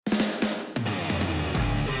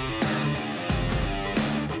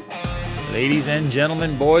Ladies and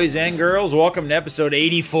gentlemen, boys and girls, welcome to episode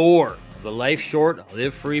 84 of the Life Short,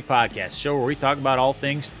 Live Free podcast, show where we talk about all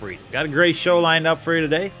things free. Got a great show lined up for you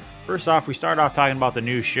today. First off, we start off talking about the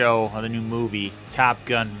new show, the new movie, Top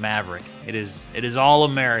Gun Maverick. It is all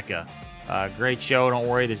America. Great show, don't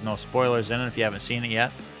worry, there's no spoilers in it if you haven't seen it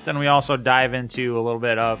yet. Then we also dive into a little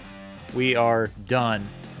bit of we are done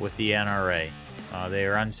with the NRA. They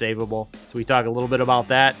are unsavable. So we talk a little bit about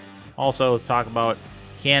that. Also talk about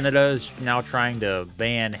Canada is now trying to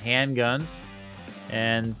ban handguns,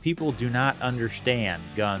 and people do not understand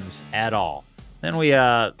guns at all. Then we,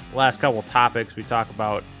 last couple topics, we talk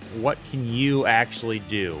about what can you actually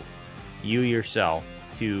do, you yourself,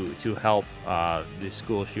 to help the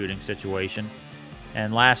school shooting situation.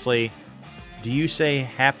 And lastly, do you say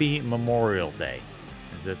Happy Memorial Day?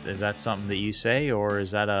 Is that something that you say, or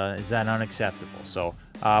is that unacceptable? So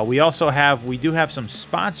we do have some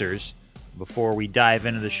sponsors before we dive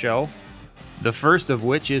into the show. The first of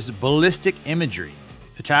which is Ballistic Imagery,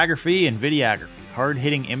 photography and videography,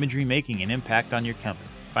 hard-hitting imagery making an impact on your company.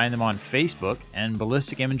 Find them on Facebook and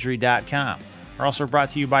ballisticimagery.com. We're also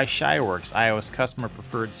brought to you by Shyworks, Iowa's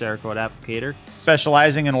customer-preferred Cerakote applicator,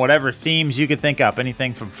 specializing in whatever themes you could think up,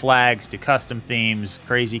 anything from flags to custom themes,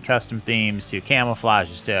 crazy custom themes, to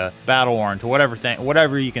camouflages, to battle-worn, to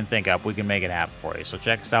whatever you can think up, we can make it happen for you. So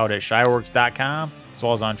check us out at shyworks.com, as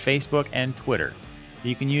well as on Facebook and Twitter.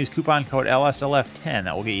 You can use coupon code LSLF10.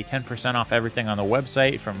 That will get you 10% off everything on the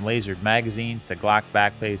website, from lasered magazines to Glock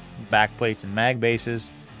backplates and mag bases,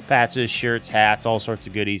 patches, shirts, hats, all sorts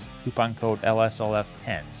of goodies. Coupon code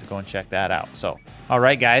LSLF10. So go and check that out. So, all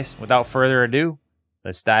right, guys, without further ado,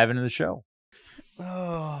 let's dive into the show.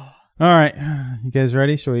 All right, you guys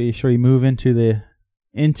ready? Shall we move into the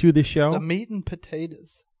show? The meat and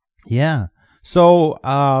potatoes. Yeah. So,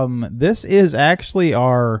 this is actually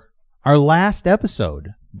our last episode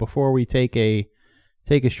before we take a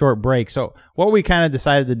short break. So, what we kind of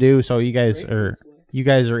decided to do, so you guys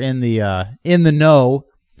are in the know.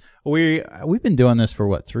 We've been doing this for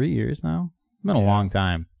what, 3 years now? It's been a long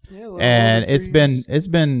time. Yeah, and it's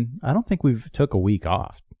been I don't think we've took a week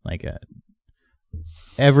off. Like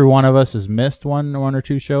every one of us has missed one or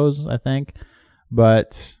two shows, I think,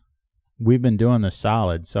 but we've been doing this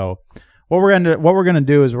solid. So what we're gonna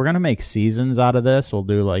do is we're gonna make seasons out of this. We'll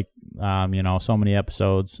do like so many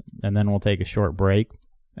episodes, and then we'll take a short break.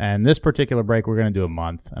 And this particular break, we're gonna do a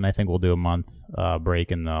month, and I think we'll do a month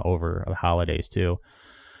break over the holidays too.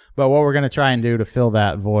 But what we're gonna try and do to fill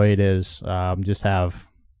that void is just have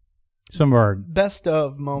some of our best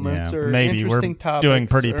of moments or maybe interesting we're topics. Doing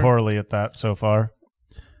pretty poorly at that so far.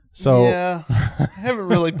 So yeah, I haven't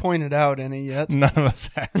really pointed out any yet. None of us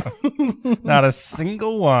have. Not a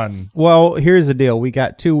single one. Well, here's the deal. We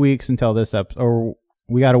got 2 weeks until this or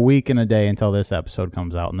we got a week and a day until this episode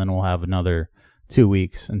comes out, and then we'll have another 2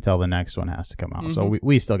 weeks until the next one has to come out. Mm-hmm. So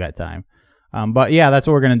we still got time. But yeah, that's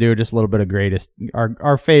what we're gonna do. Just a little bit of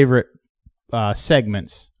our favorite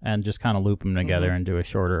segments, and just kind of loop them together into a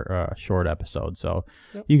short episode. So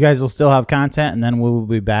you guys will still have content, and then we'll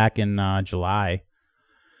be back in July.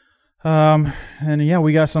 And yeah,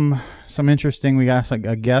 we got some interesting. We got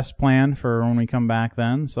a guest plan for when we come back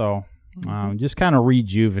then. So just kind of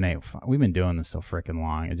rejuvenate. We've been doing this so freaking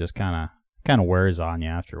long. It just kind of wears on you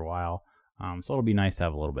after a while. So it'll be nice to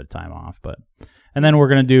have a little bit of time off. And then we're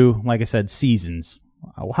gonna do, like I said, seasons.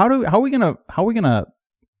 Are we gonna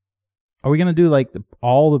do like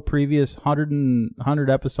all the previous 100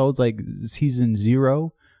 episodes, like season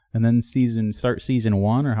 0? And then start season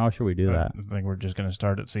 1, or how should we do that? I think we're just going to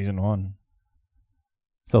start at season 1.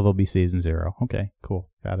 So there'll be season 0. Okay, cool.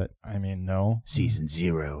 Got it. I mean, no. Season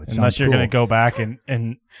 0. Unless you're going to go back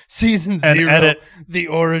and season 0, edit the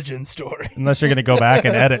origin story. Unless you're going to go back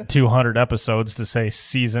and edit 200 episodes to say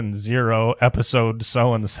season 0, episode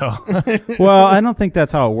so-and-so. Well, I don't think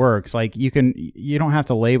that's how it works. Like you don't have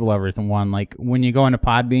to label everything one. Like when you go into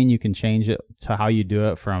Podbean, you can change it to how you do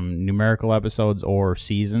it from numerical episodes or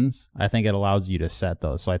seasons. I think it allows you to set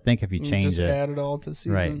those. So I think if you change just it, add it all to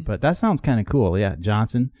season. Right. But that sounds kind of cool. Yeah,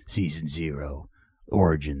 Johnson, season 0.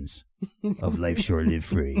 Origins of Life Short, Live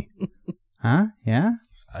Free. Huh? Yeah?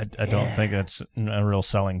 I don't think that's a real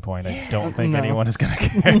selling point. I don't think anyone is going to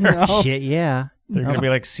care. No. Shit, yeah. They're going to be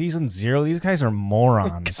like, season 0? These guys are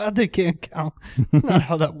morons. God, they can't count. That's not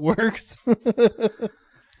how that works.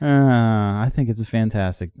 I think it's a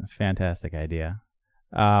fantastic idea.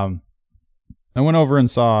 I went over and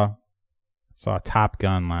saw Top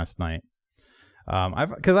Gun last night.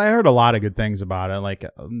 Because I heard a lot of good things about it. Like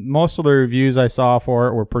most of the reviews I saw for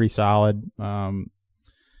it were pretty solid.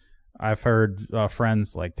 I've heard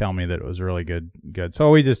friends like tell me that it was really good. So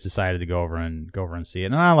we just decided to go over and see it.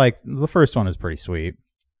 And I like the first one is pretty sweet,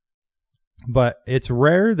 but it's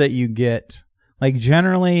rare that you get like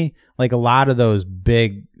generally like a lot of those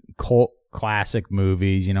big cult classic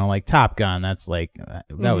movies. You know, like Top Gun. That's like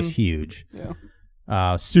that was huge. Yeah.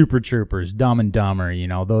 Super Troopers, Dumb and Dumber, you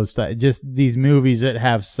know, those just these movies that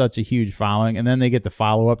have such a huge following, and then they get the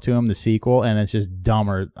follow up to them, the sequel, and it's just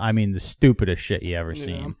dumber. I mean, the stupidest shit you ever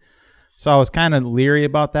seen. So I was kind of leery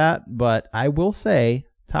about that, but I will say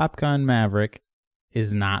Top Gun Maverick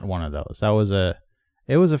is not one of those.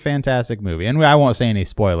 It was a fantastic movie, and I won't say any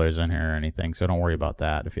spoilers in here or anything, so don't worry about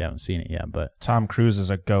that if you haven't seen it yet. But Tom Cruise is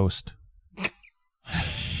a ghost.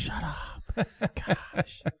 Shut up,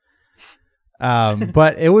 gosh.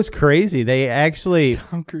 But it was crazy. They actually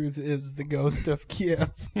Tom Cruise is the ghost of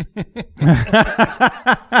Kiev.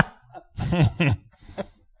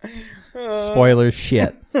 Spoilers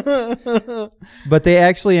shit. But they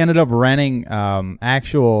actually ended up renting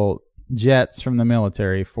actual jets from the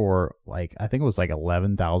military for like I think it was like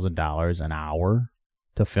 $11,000 an hour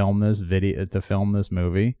to film this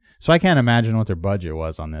movie. So I can't imagine what their budget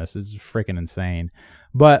was on this. It's freaking insane.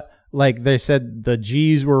 But like they said, the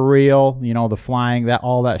G's were real. You know, the flying,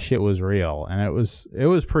 all that shit was real, and it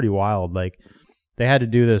was pretty wild. Like they had to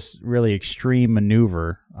do this really extreme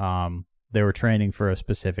maneuver. They were training for a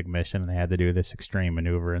specific mission, and they had to do this extreme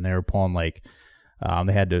maneuver, and they were pulling like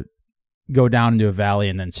they had to go down into a valley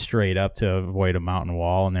and then straight up to avoid a mountain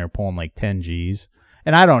wall, and they were pulling like 10 G's.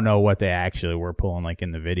 And I don't know what they actually were pulling like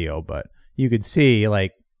in the video, but you could see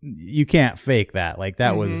like you can't fake that. Like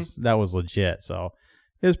that was legit. So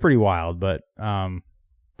it was pretty wild. But the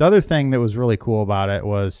other thing that was really cool about it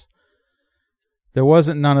was there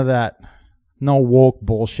wasn't none of that, no woke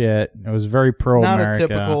bullshit. It was very pro-America. Not a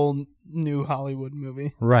typical new Hollywood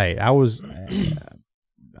movie. Right. I was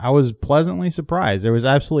pleasantly surprised. There was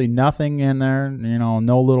absolutely nothing in there, you know,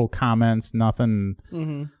 no little comments, nothing,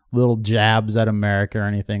 little jabs at America or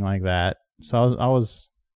anything like that. So I was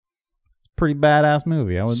pretty badass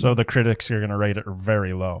movie. So the critics are going to rate it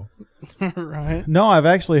very low. Right. No, I've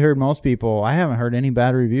actually heard most people. I haven't heard any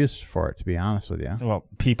bad reviews for it, to be honest with you. Well,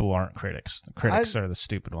 people aren't critics. The critics are the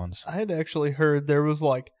stupid ones. I had actually heard there was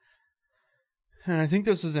like, and I think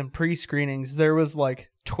this was in pre-screenings, there was like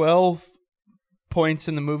 12 points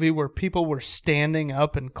in the movie where people were standing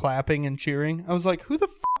up and clapping and cheering. I was like, who the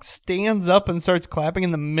fuck stands up and starts clapping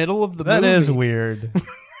in the middle of the movie? That is weird.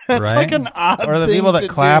 That's right? like an odd Or the thing people that to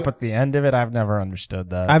clap do. at the end of it, I've never understood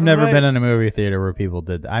that. I've never Right. been in a movie theater where people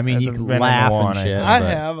did that. I mean, I've you been can in laugh one, and I shit. think. I but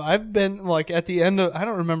have. I've been like at the end of, I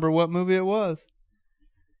don't remember what movie it was.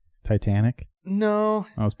 Titanic? No.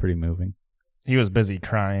 That was pretty moving. He was busy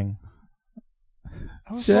crying.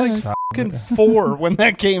 I was Just- like fucking 4 when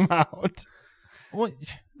that came out. What?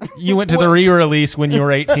 You went to the re-release when you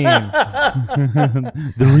were 18. The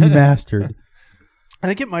remastered. I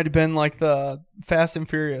think it might have been like the Fast and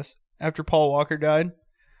Furious after Paul Walker died,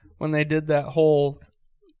 when they did that whole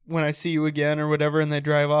 "When I See You Again" or whatever, and they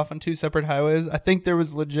drive off on 2 separate highways. I think there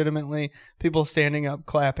was legitimately people standing up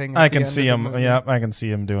clapping. I can see him. Yeah, I can see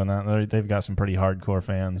him doing that. They've got some pretty hardcore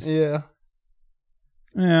fans. Yeah.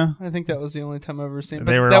 Yeah. I think that was the only time I've ever seen.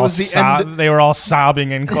 They But were that all was the end. they were all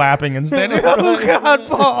sobbing and clapping and standing. Oh God,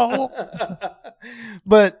 Paul!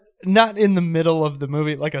 But not in the middle of the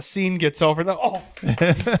movie. Like a scene gets over. Bravo.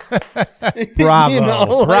 You know,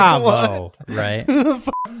 like, Bravo. what? Right. Who the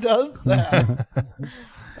fuck does that?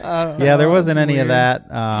 I don't Yeah, know. there It wasn't was any of weird.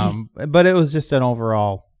 that. But it was just an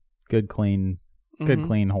overall good, clean, Mhm.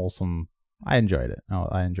 clean, wholesome. I enjoyed it. Oh,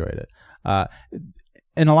 I enjoyed it.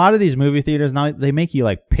 In a lot of these movie theaters now, they make you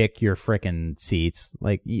like pick your frickin' seats.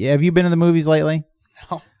 Like, have you been to the movies lately?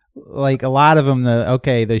 No. Like a lot of them,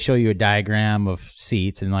 they show you a diagram of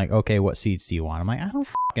seats and like, okay, what seats do you want? I'm like, I don't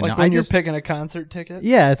fucking Like know. when I you're just picking a concert ticket.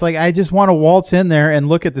 Yeah, it's like I just want to waltz in there and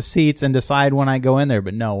look at the seats and decide when I go in there.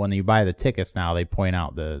 But no, when you buy the tickets now, they point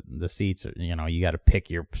out the seats. You know, you got to pick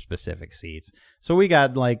your specific seats. So we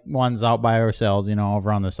got like ones out by ourselves, you know,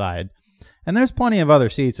 over on the side. And there's plenty of other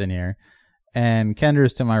seats in here. And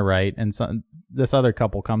Kendra's to my right, and this other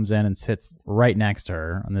couple comes in and sits right next to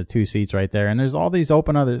her on the 2 seats right there. And there's all these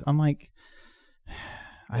open others. I'm like,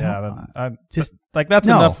 Just like that's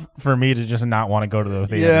No. enough for me to just not want to go to the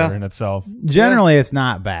theater Yeah. in itself. generally it's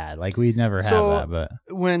not bad. Like we'd never have So- that, but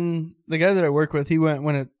When the guy that I work with, he went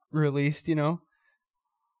when it released, you know,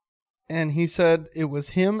 and he said it was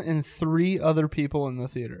him and 3 other people in the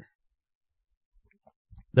theater.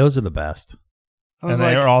 those are the best. I And was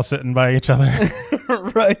they like, were all sitting by each other.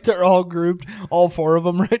 right, they're all grouped, all 4 of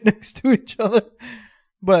them right next to each other.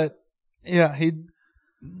 But yeah,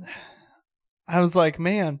 I was like,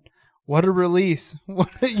 man, What a release.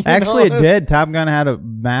 Actually, it did. Top Gun had a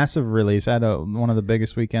massive release. Had one of the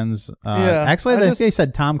biggest weekends. Actually, they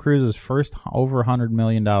said Tom Cruise's first over $100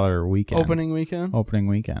 million weekend. Opening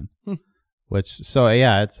weekend. Which, so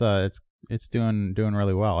yeah, it's doing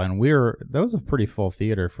really well. And that was a pretty full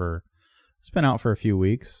theater it's been out for a few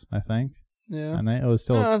weeks, I think. Yeah. And it was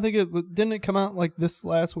still. No, I think didn't it come out like this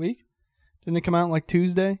last week? Didn't it come out like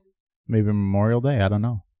Tuesday? Maybe Memorial Day. I don't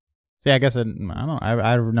know. Yeah, I guess I don't know. I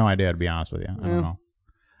have no idea, to be honest with you. I don't know.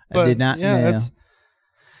 But, I did not. Yeah,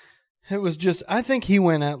 it was just. I think he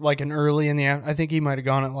went at like an early in the. I think he might have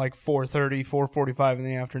gone at like 4:30, 4:45 in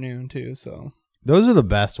the afternoon too. So those are the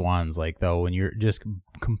best ones. Like though, when you're just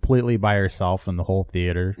completely by yourself in the whole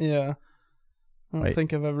theater. Yeah. I don't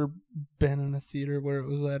think I've ever been in a theater where it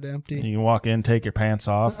was that empty. You walk in, take your pants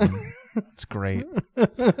off, and it's great.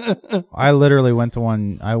 I literally went to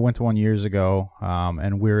one. I went to one years ago,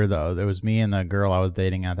 and it was me and the girl I was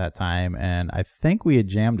dating at that time, and I think we had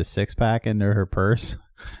jammed a 6-pack into her purse,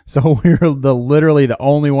 so we were literally the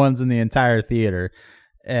only ones in the entire theater,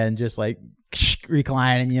 and just like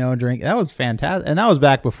reclining, drink. That was fantastic, and that was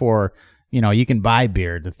back before. You can buy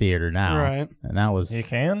beer at the theater now. Right. And that was... You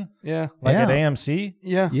can? Yeah. Like at AMC?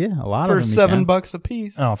 Yeah. Yeah, a lot of them. For $7 a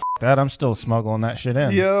piece. Oh, that. I'm still smuggling that shit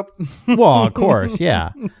in. Yep. Well, of course,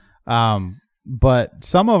 yeah. But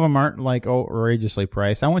some of them aren't like outrageously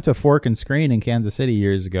priced. I went to Fork and Screen in Kansas City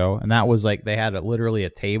years ago, and that was like they had literally a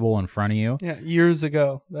table in front of you. Yeah, years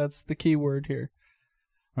ago. That's the key word here.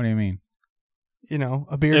 What do you mean?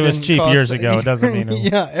 A beer. It was cheap years ago. It doesn't mean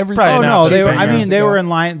it. Yeah, everything. Oh no, they were in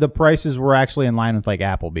line. The prices were actually in line with like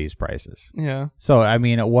Applebee's prices. Yeah. So I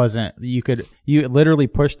mean, it wasn't. You literally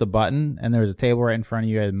push the button, and there was a table right in front of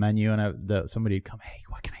you, had a menu, and somebody would come. Hey,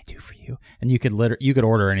 what can I do for you? And you could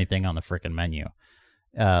order anything on the frickin' menu.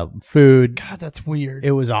 Food. God, that's weird.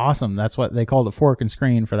 It was awesome. That's what they called it, Fork and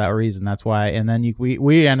Screen, for that reason. That's why. And then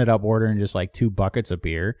we ended up ordering just like 2 buckets of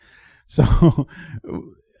beer. So.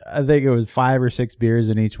 I think it was 5 or 6 beers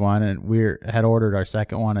in each one, and we had ordered our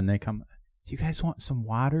second one, and they come, do you guys want some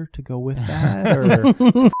water to go with that? Or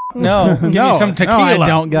no, give me some tequila. No, I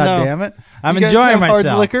don't, damn it. I'm enjoying myself.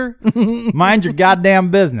 Hard liquor? Mind your goddamn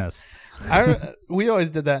business. We always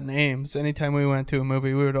did that in Ames. Anytime we went to a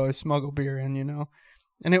movie, we would always smuggle beer in,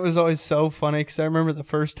 And it was always so funny, because I remember the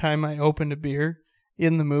first time I opened a beer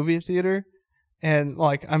in the movie theater, and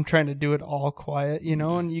like I'm trying to do it all quiet,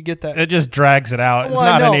 and you get that. It just drags it out. It's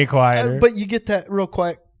not any quieter. But you get that real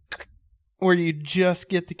quiet where you just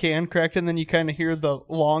get the can cracked, and then you kind of hear the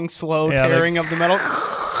long, slow tearing of the metal.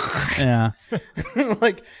 Yeah.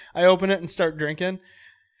 Like I open it and start drinking.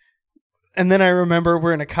 And then I remember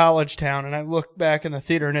we're in a college town, and I look back in the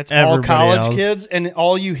theater, and it's all college kids, and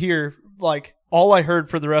all you hear, like, all I heard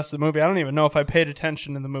for the rest of the movie, I don't even know if I paid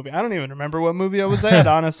attention in the movie. I don't even remember what movie I was at,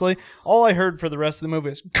 honestly. All I heard for the rest of the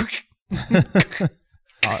movie is...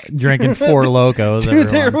 drinking 4 Locos. Dude,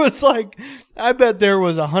 there was I bet there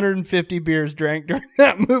was 150 beers drank during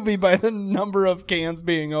that movie by the number of cans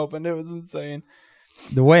being opened. It was insane.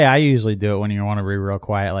 The way I usually do it when you want to be real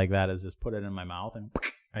quiet like that is just put it in my mouth, and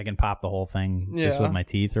I can pop the whole thing just with my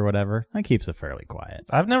teeth or whatever. That keeps it fairly quiet.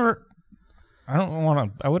 I wouldn't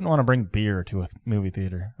want to bring beer to a movie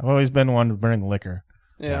theater. I've always been one to bring liquor.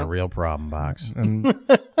 Yeah. Got a real problem, Box. And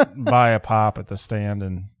buy a pop at the stand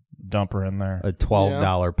and dump her in there. A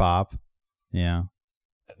 $12 pop. Yeah.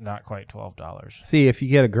 Not quite $12. See, if you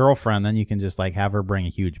get a girlfriend, then you can just like have her bring a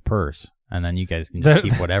huge purse, and then you guys can just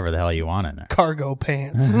keep whatever the hell you want in there. Cargo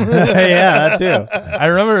pants. Yeah, that too. I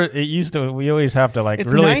remember it used to. We always have to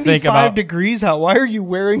it's really think about. It's 95 degrees out. Why are you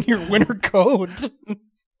wearing your winter coat?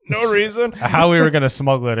 No reason. How we were going to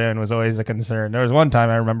smuggle it in was always a concern. There was one time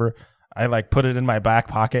I remember I put it in my back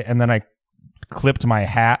pocket, and then I clipped my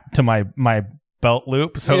hat to my belt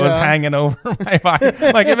loop, so it was hanging over my body.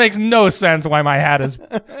 It makes no sense why my hat is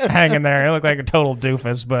hanging there. I look like a total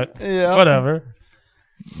doofus, but whatever.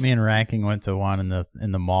 Me and Ranking went to one in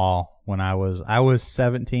the mall when I was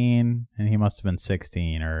 17, and he must have been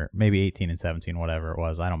 16 or maybe 18 and 17, whatever it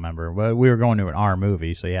was. I don't remember. But we were going to an R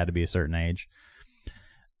movie, so you had to be a certain age.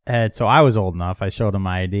 And so I was old enough. I showed him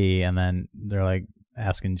my ID, and then they're like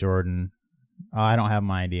asking Jordan, I don't have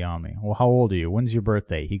my ID on me. Well, how old are you? When's your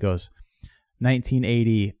birthday? He goes,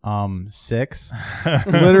 1986.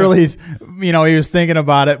 Literally, he was thinking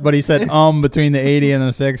about it, but he said between the 80 and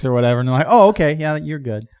the 6 or whatever. And they're like, oh, okay, yeah, you're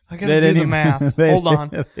good. I gotta do the math. Hold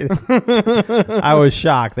on. I was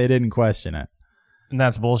shocked. They didn't question it. And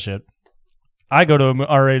that's bullshit. I go to an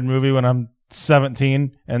R-rated movie when I'm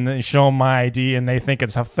 17, and they show them my ID, and they think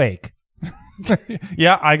it's a fake.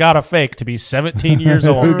 Yeah, I got a fake to be 17 years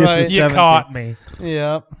old. Right. You caught me.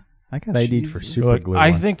 Yep. I got ID'd for Jesus. super glue.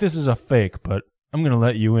 I once. think this is a fake, but I'm going to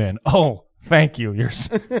let you in. Oh, thank you. You're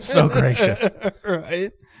so gracious.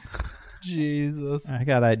 Right? Jesus. I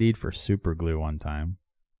got ID'd for super glue one time.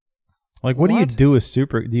 Like, what do you What? do with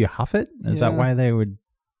super? Do you huff it? Is that Yeah. why they would?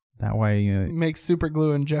 That way you? Make super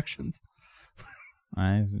glue injections.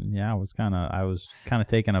 I was kind of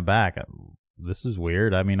taken aback. This is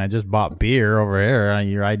weird. I mean, I just bought beer over here.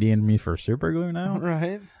 You're IDing me for super glue now?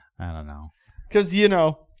 Right? I don't know. Because,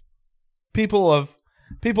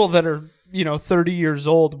 people that are, 30 years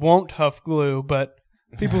old won't huff glue, but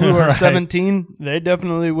people who are Right. 17, they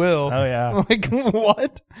definitely will. Oh, yeah. Like,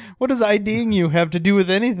 what? What does IDing you have to do with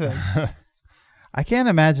anything? I can't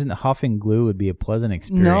imagine that huffing glue would be a pleasant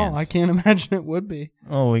experience. No, I can't imagine it would be.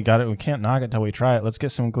 Oh, we got it. We can't knock it till we try it. Let's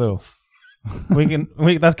get some glue.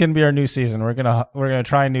 That's gonna be our new season. We're gonna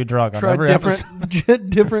try a new drug on Try every different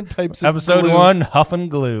different types of episode glue. 1, huff and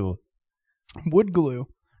glue. Wood glue,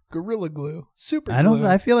 gorilla glue, super I don't. glue.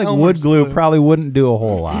 I feel like Elmer's wood glue probably wouldn't do a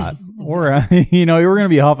whole lot. Or you were gonna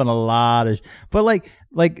be huffing a lot of. But like.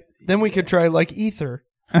 Then we could try like ether,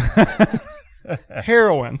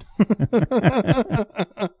 heroin.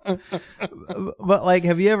 But like,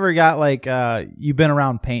 have you ever got like you've been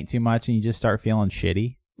around paint too much and you just start feeling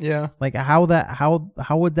shitty? Yeah. Like how would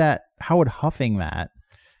huffing that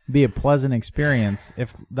be a pleasant experience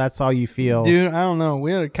if that's all you feel? Dude, I don't know.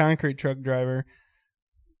 We had a concrete truck driver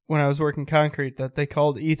when I was working concrete that they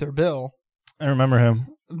called Ether Bill I remember him.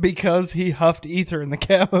 because he huffed ether in the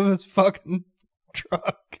cab of his fucking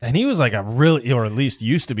truck. And he was like a really, or at least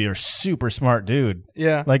used to be, a super smart dude.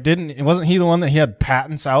 Yeah. Like, wasn't he the one that he had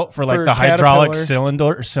patents out for like For the hydraulic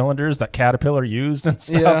Caterpillar. cylinders that Caterpillar used and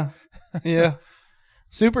stuff? Yeah. Yeah.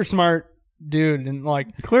 Super smart dude. And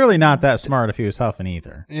like, Clearly not that smart if he was huffing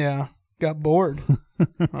ether. yeah, got bored. I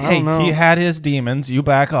Hey, don't know. he had his demons. You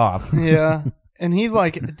back off. Yeah. And he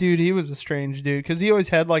dude, he was a strange dude because he always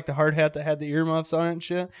had like the hard hat that had the earmuffs on it and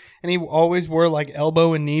shit. And he always wore like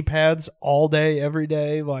elbow and knee pads all day, every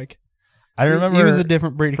day. Like, I remember he was a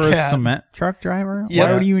different breed For of a cat. cement truck driver?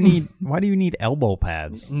 Yeah. Why do you need elbow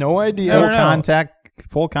pads? No idea.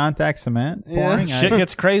 Full contact cement Yeah. pouring? shit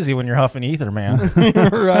gets crazy when you're huffing ether, man.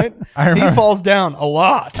 Right? I He remember, falls down a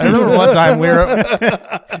lot. I remember one time we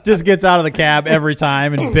were. Just gets out of the cab every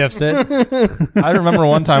time and biffs it. I remember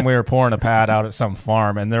one time we were pouring a pad out at some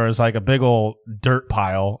farm, and there was like a big old dirt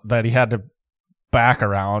pile that he had to back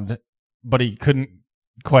around, but he couldn't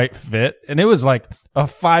quite fit, and it was like a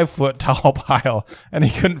 5-foot tall pile, and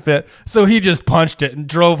he couldn't fit, so he just punched it and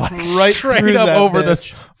drove like Right straight through up that over bitch. this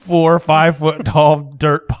 4 or 5 foot tall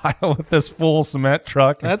dirt pile with this full cement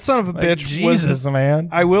truck. That son of a Like, bitch Jesus, man.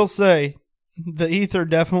 I will say, the ether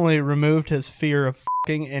definitely removed his fear of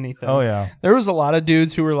fucking anything. Oh yeah. There was a lot of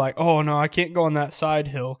dudes who were like, "Oh no, I can't go on that side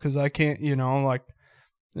hill because I can't, like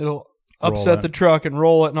it'll upset it. the truck and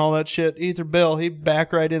roll it and all that shit." Ether Bill, he'd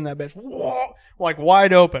back right in that bitch, whoa, like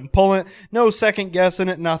wide open, pulling, no second guessing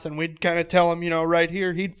it, nothing. We'd kind of tell him, right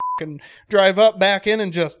here, he'd fucking drive up, back in,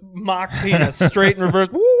 and just mock penis straight in reverse,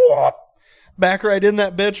 whoa, back right in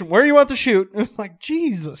that bitch. And where you want to shoot? It was like,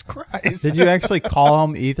 Jesus Christ. Did you actually call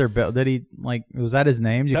him Ether Bill? Did he was that his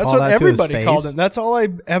name? Did you That's call what that everybody to his face? called him. That's all I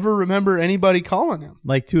ever remember anybody calling him.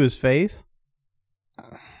 Like to his face?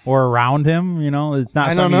 Or around him, It's not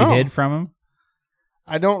I don't something you know. hid from him.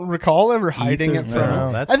 I don't recall ever hiding Ether it from Bill.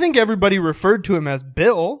 him. That's- I think everybody referred to him as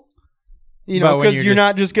Bill. But when Because you're you're just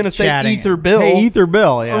not just going to say chatting. Ether Bill. Hey, Ether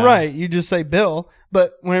Bill, yeah. Right. You just say Bill.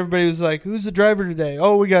 But when everybody was like, who's the driver today?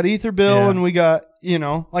 Oh, we got Ether Bill Yeah. and we got,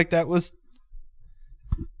 like that was,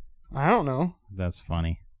 I don't know. That's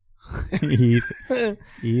funny. Ether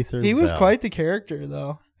He was Bill. quite the character,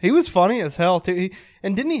 though. He was funny as hell, too.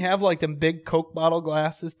 And didn't he have like them big Coke bottle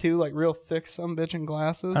glasses, too? Like real thick sumbitchin'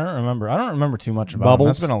 glasses? I don't remember too much about Bubbles? him.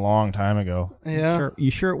 That's been a long time ago. Yeah. You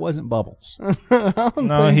sure it wasn't Bubbles? I don't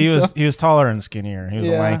No, think he so. was taller and skinnier. He was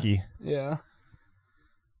Yeah. lanky. Yeah.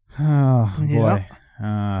 Oh boy.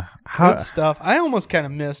 Good stuff. I almost kind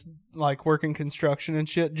of missed like working construction and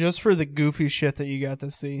shit just for the goofy shit that you got to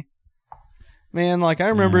see. Man, like I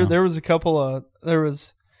remember Yeah. there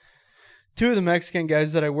was two of the Mexican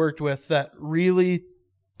guys that I worked with that really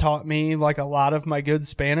taught me like a lot of my good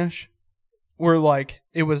Spanish. Were like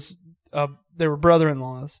they were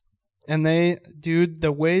brother-in-laws. And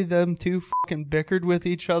the way them two fucking bickered with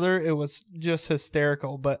each other, it was just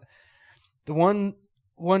hysterical. But the one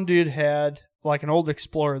dude had like an old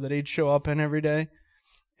Explorer that he'd show up in every day.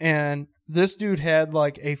 And this dude had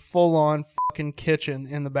like a full-on fucking kitchen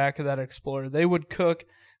in the back of that Explorer. They would cook.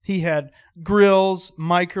 He had grills,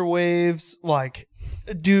 microwaves, like,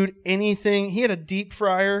 dude, anything. He had a deep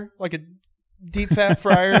fryer, like a deep fat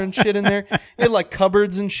fryer and shit in there. He had like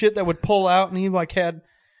cupboards and shit that would pull out, and he like had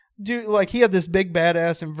he had this big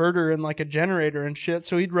badass inverter and like a generator and shit.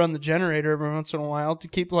 So he'd run the generator every once in a while to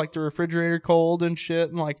keep like the refrigerator cold and shit.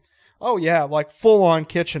 And like, oh yeah, like full on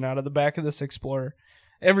kitchen out of the back of this Explorer.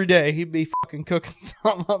 Every day he'd be fucking cooking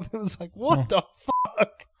something up. It was like, what the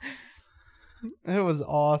fuck? It was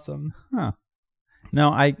awesome. Huh.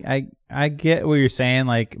 No, I get what you're saying,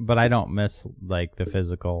 like, but I don't miss like the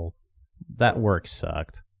physical. That work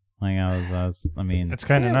sucked. Like I mean, it's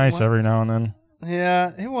kind of nice every now and then.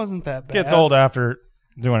 Yeah, it wasn't that bad. Gets old after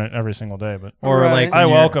doing it every single day, but Right. I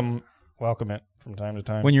welcome it from time to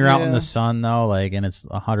time. when you're out in the sun though, like, and it's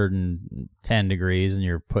 110 degrees and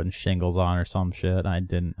you're putting shingles on or some shit. I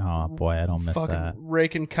don't miss fucking that.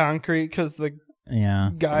 raking concrete because the Yeah.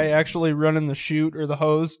 guy actually running the chute or the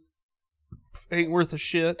hose ain't worth a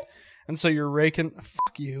shit. And so you're raking,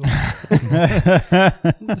 fuck you.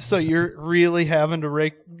 So you're really having to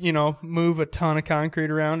rake, move a ton of concrete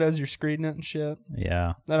around as you're screeding it and shit.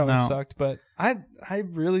 Yeah. That always sucked, but I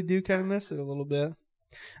really do kind of miss it a little bit.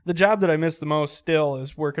 The job that I miss the most still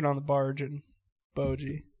is working on the barge in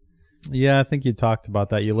Bogie. Yeah, I think you talked about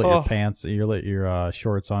that. You lit your your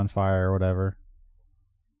shorts on fire or whatever.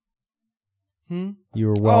 You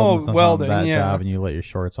were welding something on that job and you lit your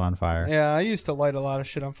shorts on fire. Yeah, I used to light a lot of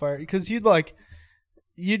shit on fire because you'd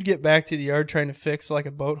get back to the yard trying to fix like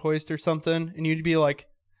a boat hoist or something, and you'd be like,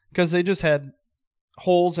 because they just had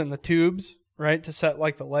holes in the tubes, right, to set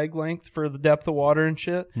like the leg length for the depth of water and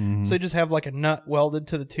shit. Mm-hmm. So they just have like a nut welded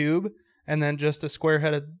to the tube and then just a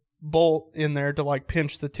square-headed bolt in there to like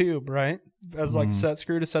pinch the tube, right, as like set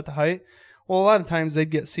screw to set the height. Well, a lot of times they'd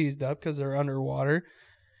get seized up because they're underwater.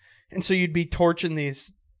 And so you'd be torching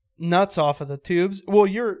these nuts off of the tubes. Well,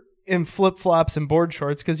 you're in flip-flops and board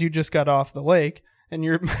shorts because you just got off the lake, and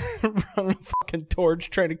you're running a fucking torch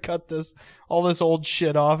trying to cut all this old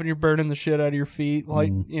shit off, and you're burning the shit out of your feet.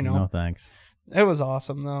 Like, No thanks. It was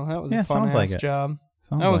awesome, though. That was a fun-ass job.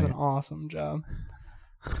 That was an awesome job.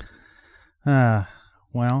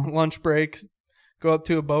 Well. Lunch breaks, go up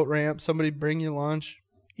to a boat ramp, somebody bring you lunch,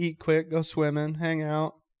 eat quick, go swimming, hang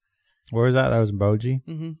out. Where was that? That was in Bogie?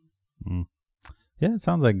 Mm-hmm. Yeah, it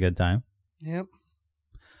sounds like a good time. Yep.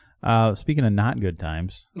 Speaking of not good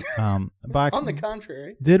times, Box, on the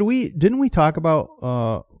contrary, didn't we talk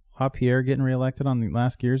about LaPierre getting reelected on the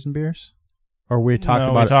last Gears and Beers? Or we talked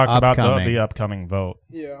about the upcoming vote.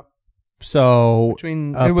 Yeah. So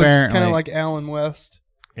it was kind of like Alan West.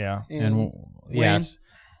 Yeah. And yes.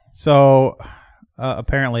 So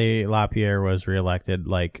apparently LaPierre was reelected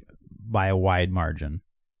like by a wide margin.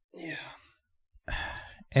 Yeah.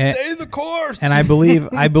 Stay the course. And I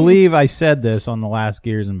believe I said this on the last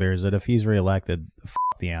Gears and Beers that if he's reelected,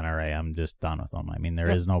 the NRA, I'm just done with them. I mean, there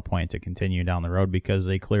is no point to continue down the road because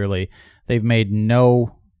they've made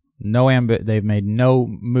no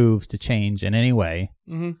moves to change in any way.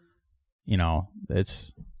 Mm-hmm.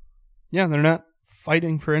 It's they're not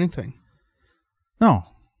fighting for anything. No.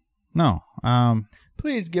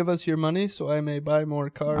 Please give us your money so I may buy more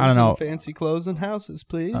cars and fancy clothes and houses,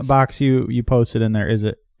 please. Box, you posted in there.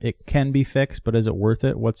 It can be fixed, but is it worth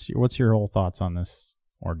it? What's your whole thoughts on this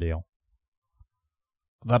ordeal?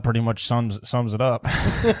 That pretty much sums it up.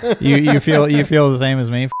 you feel the same as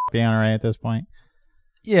me? The NRA at this point.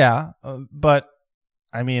 Yeah, but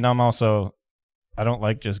I mean, I don't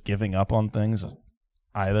like just giving up on things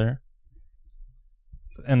either.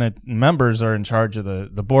 And the members are in charge of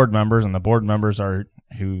the board members, and the board members are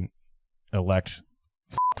who elect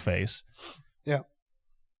face. Yeah.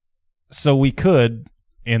 So we could,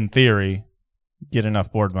 in theory, get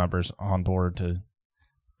enough board members on board to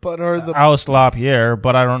oust LaPierre,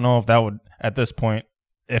 but I don't know if that would, at this point,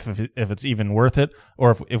 if it's even worth it,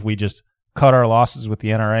 or if we just cut our losses with the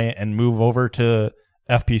NRA and move over to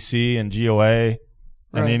FPC and GOA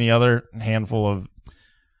and any other handful of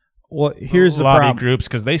here's the lobby problem. Groups,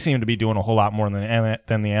 because they seem to be doing a whole lot more than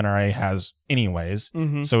the NRA has anyways.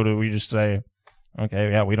 Mm-hmm. So do we just say,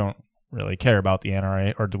 okay, yeah, we don't really care about the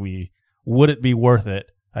NRA, or would it be worth it,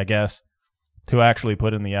 I guess, to actually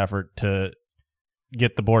put in the effort to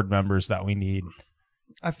get the board members that we need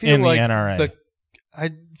I feel in like the NRA?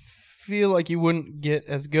 I feel like you wouldn't get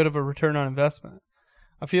as good of a return on investment.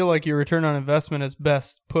 I feel like your return on investment is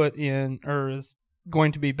best put in, or is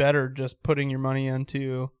going to be better just putting your money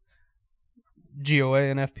into GOA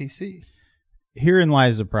and FPC. Herein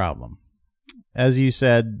lies the problem. As you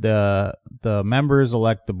said, the members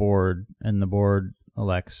elect the board, and the board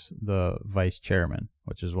elects the vice chairman,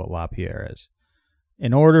 which is what LaPierre is.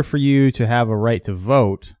 In order for you to have a right to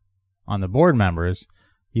vote on the board members,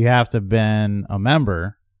 you have to have been a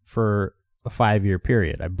member for a 5-year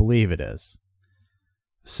period. I believe it is.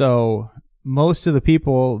 So most of the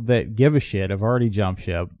people that give a shit have already jumped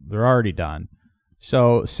ship. They're already done.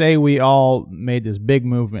 So say we all made this big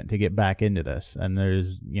movement to get back into this, and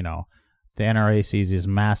there's, the NRA sees this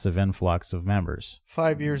massive influx of members.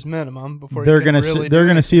 5 years minimum before they're going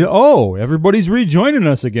to see, everybody's rejoining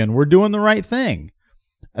us again. We're doing the right thing.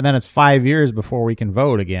 And then it's 5 years before we can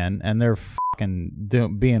vote again, and they're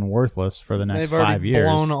fucking being worthless for the next 5 years. They've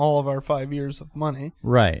already blown all of our 5 years of money.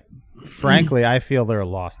 Right. Frankly, I feel they're a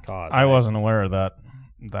lost cause. I wasn't aware of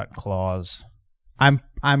that clause. I'm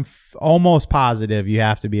almost positive you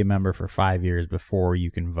have to be a member for 5 years before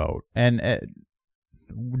you can vote. And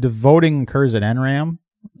the voting occurs at NRAM?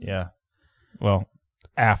 Yeah. Well,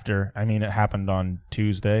 after. I mean, it happened on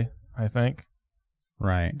Tuesday, I think.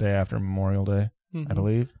 Right. Day after Memorial Day, I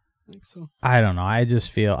believe. I think so. I don't know. I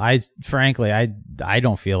just feel, frankly, I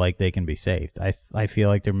don't feel like they can be saved. I feel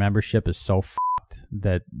like their membership is so fucked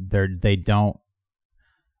that they don't.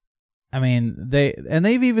 I mean,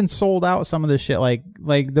 they've even sold out some of this shit, like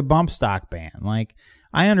the bump stock ban. Like,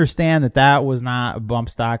 I understand that was not a bump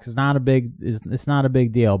stock. It's not a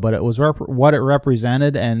big deal, but it was what it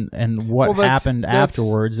represented and what happened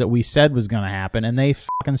afterwards that we said was going to happen, and they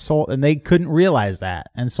fucking sold, and they couldn't realize that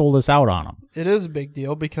and sold us out on them. It is a big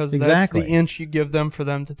deal because that's the inch you give them for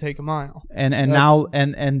them to take a mile.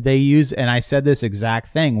 And they use, and I said this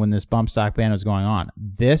exact thing when this bump stock ban was going on.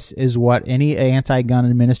 This is what any anti-gun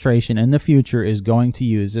administration in the future is going to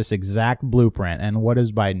use, this exact blueprint. And what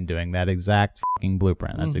is Biden doing? That exact fucking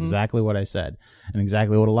blueprint. That's exactly what I said, and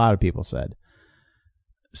exactly what a lot of people said.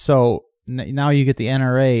 So now you get the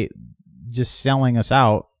NRA just selling us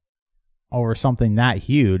out over something that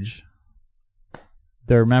huge.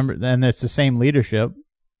 And it's the same leadership.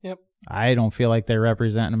 Yep. I don't feel like they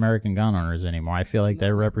represent American gun owners anymore. I feel like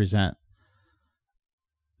they represent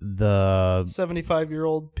the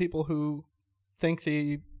 75-year-old people who think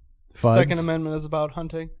the Fuds. Second Amendment is about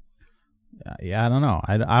hunting. Yeah, I don't know.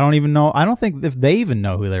 I don't even know. I don't think if they even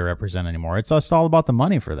know who they represent anymore. It's just all about the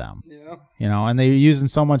money for them. Yeah. And they're using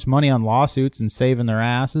so much money on lawsuits and saving their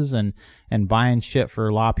asses and buying shit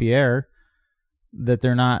for LaPierre that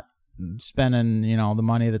they're not spending, the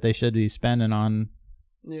money that they should be spending on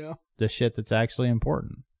the shit that's actually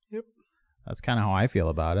important. Yep. That's kind of how I feel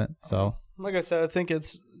about it. So, like I said, I think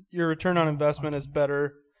it's your return on investment is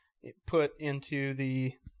better put into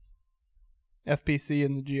the FPC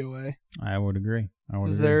and the GOA. I would agree.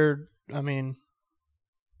 Because they're,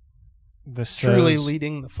 truly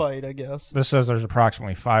leading the fight, I guess. This says there's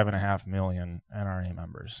approximately 5.5 million NRA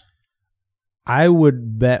members. I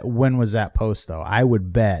would bet, when was that post, though? I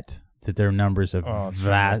would bet that their numbers have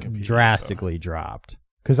drastically dropped.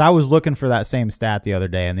 Because I was looking for that same stat the other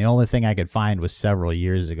day, and the only thing I could find was several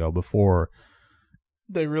years ago before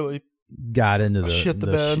they really got into shit the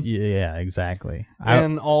bed. Yeah, exactly.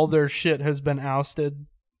 And all their shit has been ousted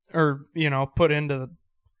or, put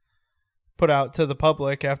out to the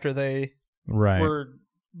public after they were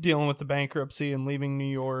dealing with the bankruptcy and leaving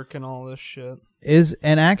New York and all this shit.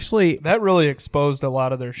 Actually, that really exposed a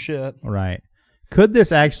lot of their shit. Right. Could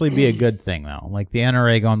this actually be a good thing, though? Like the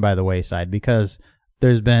NRA going by the wayside, because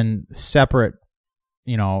there's been separate,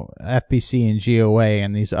 FPC and GOA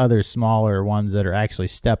and these other smaller ones that are actually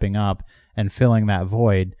stepping up and filling that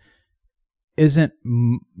void. Isn't,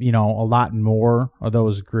 a lot more of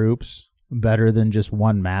those groups better than just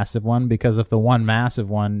one massive one? Because if the one massive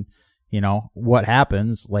one, what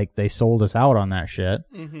happens? Like, they sold us out on that shit.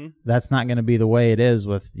 Mm-hmm. That's not going to be the way it is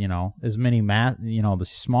with, as many the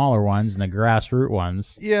smaller ones and the grassroots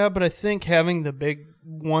ones. Yeah, but I think having the big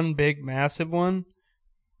massive one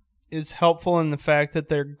is helpful in the fact that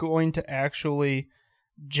they're going to actually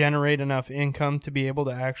generate enough income to be able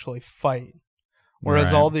to actually fight.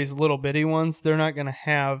 Whereas all these little bitty ones, they're not going to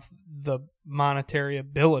have the monetary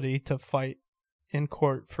ability to fight in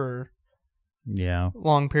court for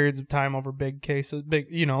long periods of time over big cases,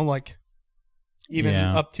 even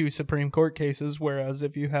up to Supreme Court cases. Whereas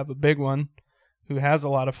if you have a big one who has a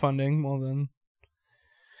lot of funding, well, then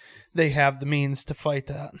they have the means to fight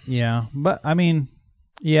that. Yeah, but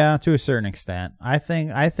to a certain extent, I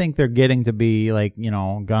think they're getting to be like,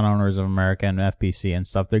 Gun Owners of America and FPC and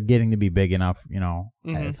stuff. They're getting to be big enough,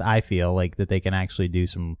 I feel like that they can actually do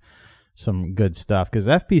some good stuff, because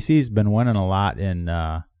FPC's been winning a lot in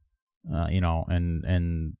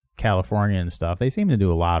in California and stuff. They seem to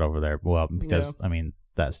do a lot over there. Well, because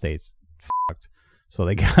that state's fucked, so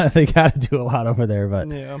they got to do a lot over there.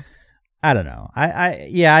 But I don't know.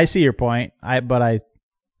 I see your point.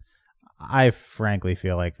 I frankly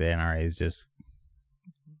feel like the NRA is just,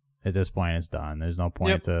 at this point, it's done. There's no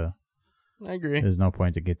point to. I agree. There's no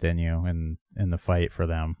point to continue in the fight for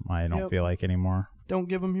them. I don't feel like anymore. Don't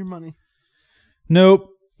give them your money. Nope,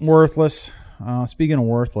 worthless. Speaking of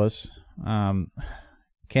worthless,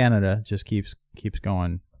 Canada just keeps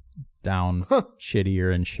going down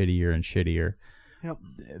shittier and shittier and shittier. Yep.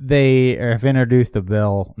 They have introduced a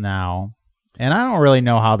bill now, and I don't really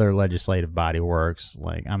know how their legislative body works.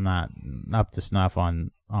 Like, I'm not up to snuff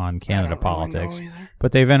on Canada politics, really know either.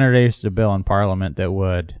 but they've introduced a bill in Parliament that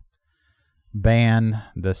would ban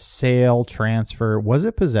the sale, transfer. Was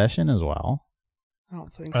it possession as well? I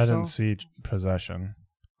don't think I so. didn't see possession.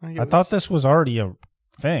 think I thought this was already a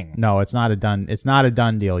thing. No, it's not a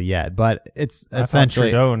done deal yet, but it's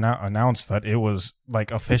essentially. Trudeau announced that it was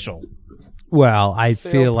like official. Well, I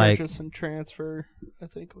Sale, feel like purchase, and transfer, I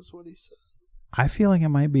think was what he said. I feel like it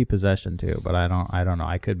might be possession too, but I don't know.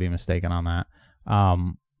 I could be mistaken on that.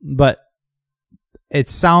 But it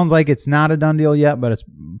sounds like it's not a done deal yet, but it's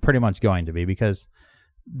pretty much going to be, because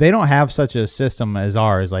they don't have such a system as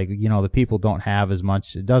ours. Like, the people don't have as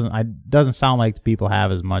much. It doesn't sound like the people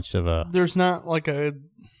have as much of a. There's not like a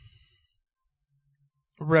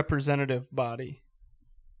representative body.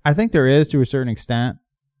 I think there is, to a certain extent.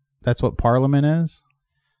 That's what Parliament is.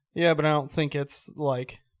 Yeah, but I don't think it's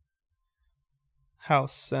like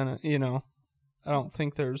House, Senate, I don't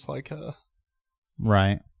think there's like a...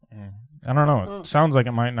 Right. I don't know. It sounds like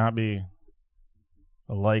it might not be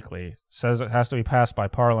likely. It says it has to be passed by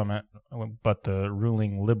Parliament, but the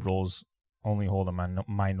ruling Liberals only hold a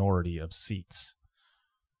minority of seats.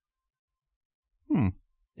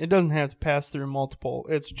 It doesn't have to pass through multiple.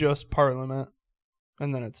 It's just Parliament,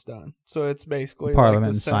 and then it's done. So it's basically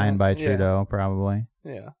Parliament like signed by Trudeau, probably.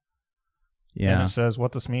 Yeah. Yeah. And it says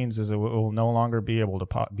what this means is it will no longer be able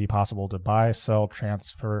to be possible to buy, sell,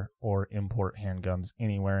 transfer, or import handguns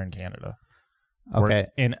anywhere in Canada. Okay.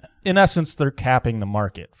 In essence, they're capping the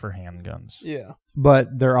market for handguns. Yeah.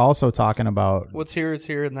 But they're also talking about What's here is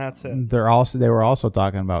here, and that's it. they were also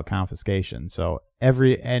talking about confiscation. So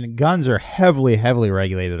and guns are heavily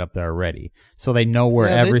regulated up there already. So they know where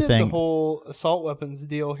everything. They did the whole assault weapons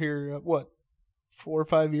deal here. 4 or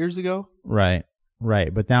 5 years ago? Right.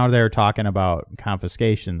 But now they're talking about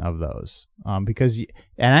confiscation of those, because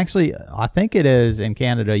actually I think it is in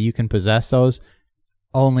Canada you can possess those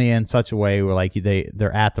only in such a way where like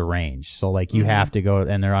they're at the range. So like you have to go,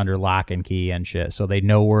 and they're under lock and key and shit, so they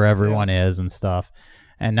know where everyone is and stuff.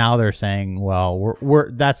 And now they're saying, well,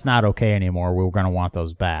 we're that's not okay anymore. We're going to want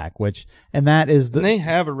those back. And that is they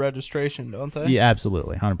have a registration, don't they? Yeah,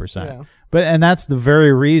 absolutely, 100%. Yeah. And that's the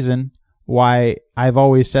very reason why I've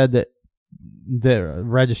always said that the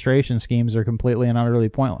registration schemes are completely and utterly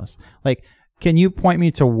pointless. Like, can you point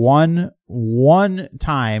me to one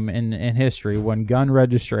time in history when gun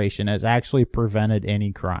registration has actually prevented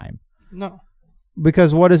any crime? No.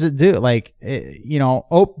 Because what does it do? Like,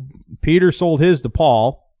 Peter sold his to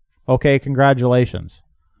Paul. Okay, congratulations.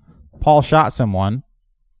 Paul shot someone.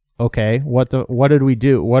 Okay, what did we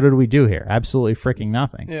do? What did we do here? Absolutely freaking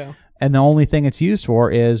nothing. Yeah. And the only thing it's used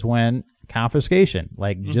for is when confiscation,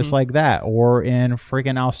 just like that, or in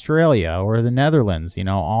freaking Australia or the Netherlands.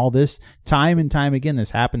 All this time and time again.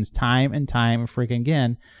 This happens time and time freaking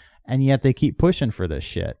again, and yet they keep pushing for this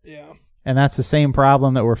shit. Yeah. And that's the same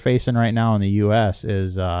problem that we're facing right now in the U.S.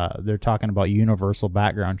 is they're talking about universal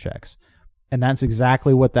background checks. And that's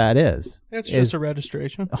exactly what that is. It's just a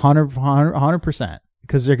registration. 100%.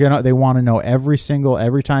 Because they want to know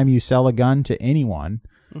every time you sell a gun to anyone,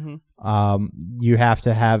 you have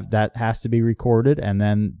to have, that has to be recorded.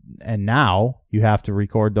 And now you have to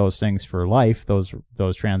record those things for life, those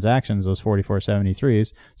transactions, those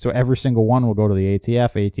 4473s. So every single one will go to the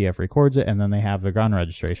ATF records it, and then they have the gun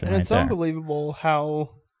registration and right there. It's unbelievable how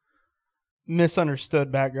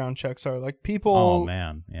misunderstood background checks are. Like, people... Oh,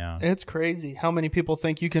 man, yeah. It's crazy how many people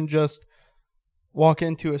think you can just walk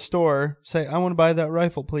into a store, say, I want to buy that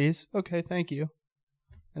rifle, please. Okay, thank you.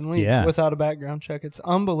 And leave without a background check. It's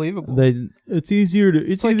unbelievable. It's easier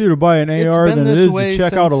to buy an AR than it is to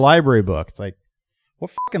check out a library book. It's like,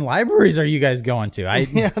 what fucking libraries are you guys going to?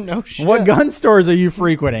 Yeah, no shit. What gun stores are you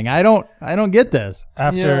frequenting? I don't get this.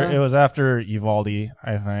 It was after Uvalde,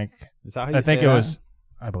 I think. Is that how you say that?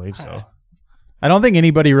 I believe so. I don't think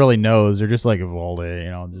anybody really knows. They're just like Uvalde,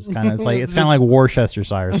 just kind of. It's kind of like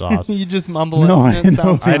Worcestershire sauce. You just mumble it. And it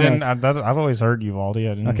sounds I didn't. I've always heard Uvalde. I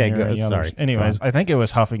didn't. Okay, hear good. any others. Sorry. Anyways, I think it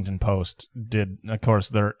was Huffington Post. Did, of course,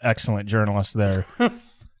 they're excellent journalists there.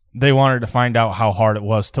 They wanted to find out how hard it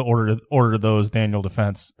was to order those Daniel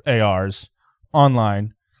Defense ARs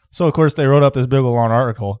online. So of course they wrote up this big long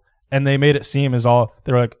article, and they made it seem as all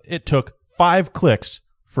they were like, it took 5 clicks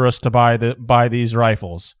for us to buy these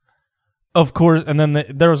rifles. Of course, and then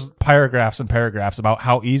there was paragraphs and paragraphs about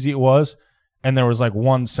how easy it was, and there was like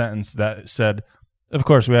one sentence that said, Of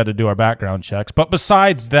course, we had to do our background checks. But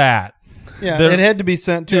besides that, it had to be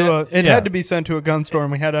sent to had to be sent to a gun store,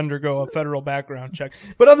 and we had to undergo a federal background check.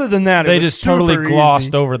 But other than that, they it was just totally super glossed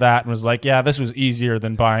easy. over that and was like, "Yeah, this was easier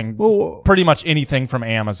than buying pretty much anything from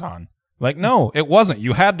Amazon." Like, no, it wasn't.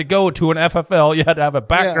 You had to go to an FFL. You had to have a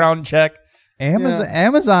background check.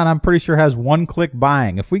 Amazon, I'm pretty sure, has one-click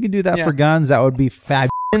buying. If we could do that for guns, that would be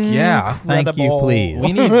fabulous. Yeah, thank you, please.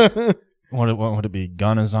 We need. What would it be?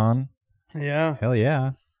 Gun-a-zon? Yeah. Hell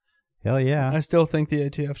yeah. I still think the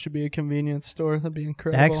ATF should be a convenience store. That'd be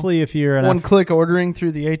incredible. Actually, if you're one-click ordering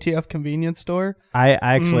through the ATF convenience store. I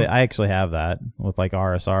actually have that with like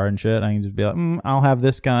RSR and shit. I can just be like, I'll have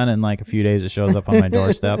this gun, and like a few days it shows up on my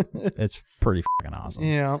doorstep. It's pretty fucking awesome.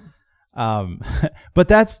 Yeah. But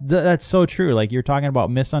that's so true. Like, you're talking about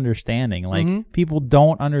misunderstanding. Like, people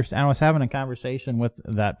don't understand. I was having a conversation with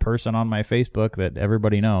that person on my Facebook that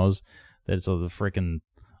everybody knows that's a freaking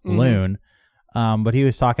loon. But he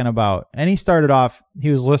was talking about, and he started off, he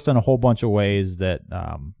was listing a whole bunch of ways that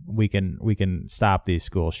we can stop these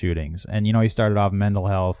school shootings. And, he started off mental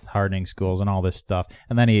health, hardening schools, and all this stuff.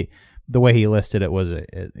 And then the way he listed it was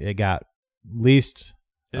it got least.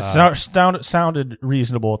 It sounded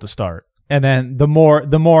reasonable at the start. And then the more,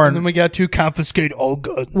 and then we got to confiscate all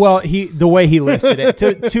guns. Well, the way he listed it,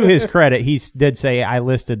 to his credit, he did say, I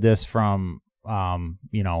listed this from,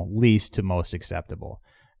 least to most acceptable.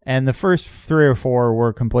 And the first 3 or 4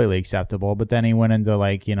 were completely acceptable, but then he went into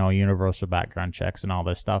like, universal background checks and all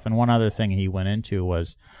this stuff. And one other thing he went into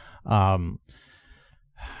was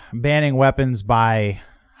banning weapons by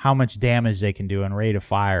how much damage they can do and rate of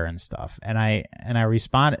fire and stuff. And I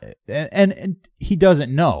responded, and he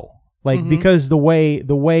doesn't know, like, because the way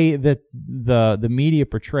that the media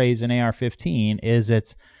portrays an AR-15 is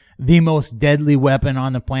it's the most deadly weapon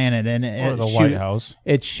on the planet, and or the White House.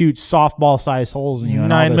 It shoots softball-sized holes in you.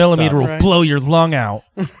 9mm will blow your lung out.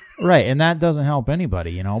 Right, and that doesn't help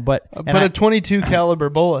anybody, But a 22 caliber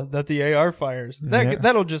bullet that the AR fires,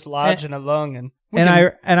 that'll just lodge in a lung,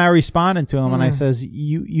 I responded to him and I says,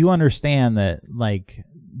 you understand that, like,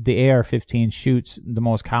 the AR-15 shoots the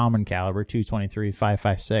most common caliber, 223,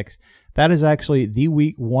 5.56. That is actually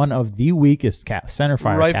one of the weakest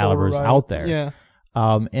centerfire calibers out there. Yeah.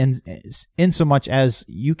 And in so much as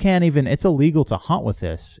you can't even, it's illegal to hunt with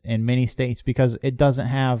this in many states because it doesn't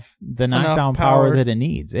have the knockdown power that it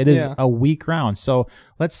needs. It is a weak round. So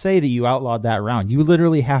let's say that you outlawed that round. You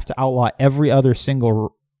literally have to outlaw every other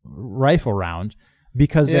single rifle round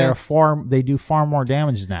because they do far more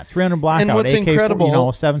damage than that. 300 blackout, and what's AK, incredible,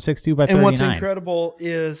 7.62 by 39. And what's incredible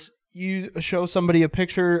is you show somebody a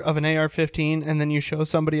picture of an AR-15 and then you show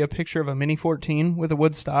somebody a picture of a Mini 14 with a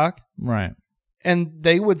wood stock. Right. And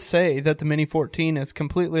they would say that the Mini 14 is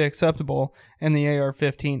completely acceptable, and the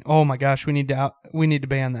AR-15, oh my gosh, we need to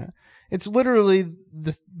ban that. It's literally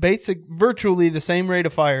virtually the same rate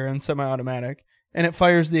of fire in semi-automatic, and it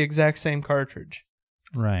fires the exact same cartridge.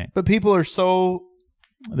 Right. But people are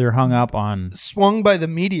they're hung up on, swung by the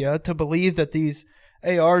media to believe that these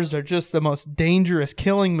ARs are just the most dangerous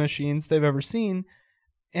killing machines they've ever seen,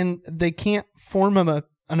 and they can't form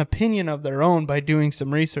an opinion of their own by doing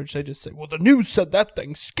some research. They just say, well, the news said that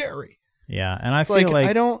thing's scary. Yeah, and I feel like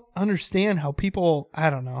I don't understand how people, I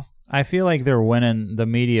don't know. I feel like they're winning, the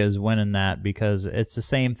media is winning that because it's the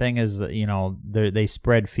same thing as, they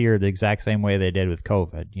spread fear the exact same way they did with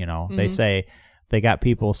COVID, They say they got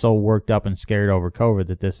people so worked up and scared over COVID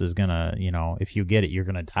that this is going to, if you get it, you're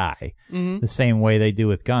going to die. The same way they do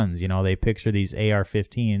with guns, they picture these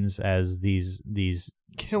AR-15s as these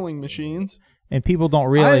killing machines. And people don't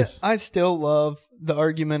realize. I still love the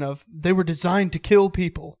argument of they were designed to kill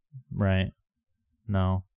people. Right.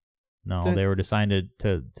 No, they were designed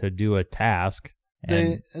to do a task.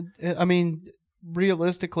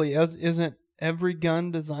 Realistically, isn't every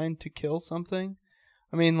gun designed to kill something?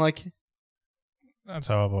 I mean, like. That's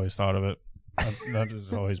how I've always thought of it. That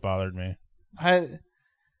has always bothered me.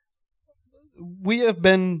 We have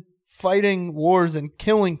been fighting wars and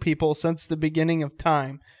killing people since the beginning of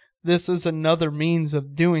time. This is another means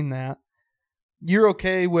of doing that. You're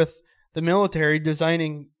okay with the military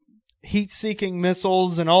designing heat-seeking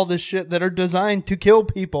missiles and all this shit that are designed to kill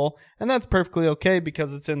people, and that's perfectly okay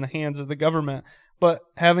because it's in the hands of the government. But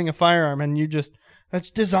having a firearm and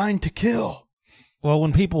that's designed to kill. Well,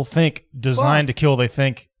 when people think designed to kill, they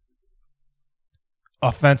think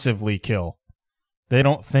offensively kill. They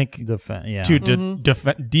don't think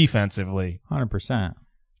defensively. 100%.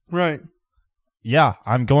 Right. Yeah,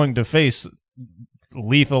 I'm going to face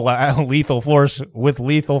lethal force with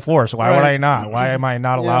lethal force. Why would I not? Why am I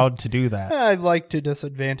not allowed to do that? I'd like to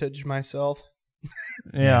disadvantage myself.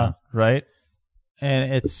 Yeah, right?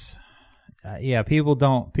 And it's Yeah, people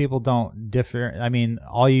don't differ. I mean,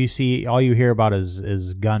 all you hear about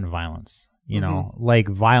is gun violence. You know, like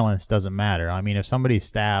violence doesn't matter. I mean, if somebody's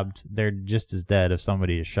stabbed, they're just as dead if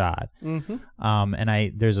somebody is shot.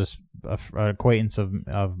 And there's an acquaintance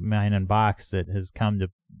of mine in box that has come to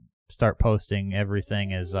start posting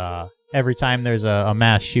everything as every time there's a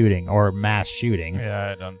mass shooting or mass shooting.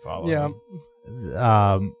 Yeah, I don't follow.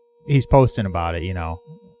 Yeah. He's posting about it. You know,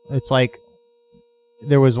 it's like.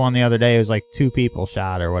 There was one the other day. It was like 2 people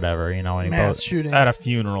shot or whatever, you know. And mass shooting at a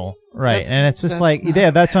funeral, right? And it's just like, yeah,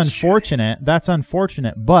 that's unfortunate. Shooting. That's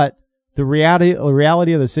unfortunate. But the reality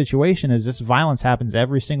of the situation is this violence happens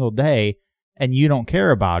every single day, and you don't care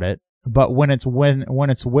about it. But when it's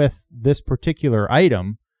with this particular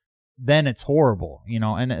item, then it's horrible, you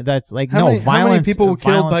know. And that's like violence. How many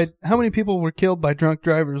people were killed by drunk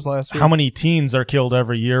drivers last week? How many teens are killed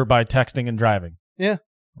every year by texting and driving? Yeah.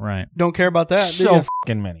 Right. Don't care about that. So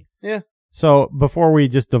fucking many. Yeah. So before we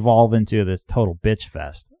just devolve into this total bitch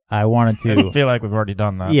fest, I wanted to I feel like we've already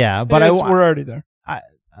done that. Yeah, but we're already there.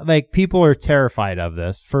 Like people are terrified of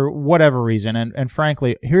this for whatever reason, and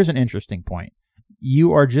frankly, here's an interesting point.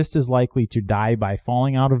 You are just as likely to die by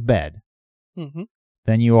falling out of bed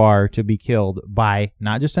than you are to be killed by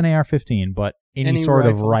not just an AR-15, but any sort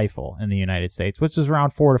of rifle in the United States, which is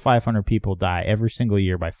around 400 to 500 people die every single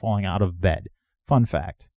year by falling out of bed. Fun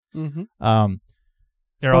fact.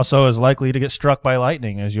 They're also as likely to get struck by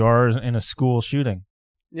lightning as you are in a school shooting.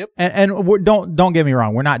 Yep. And don't get me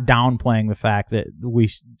wrong. We're not downplaying the fact that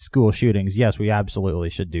school shootings. Yes, we absolutely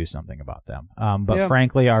should do something about them. But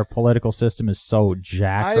frankly, our political system is so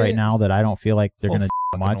jacked right now that I don't feel like they're going to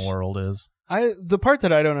do much. The world is. The part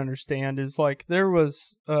that I don't understand is like there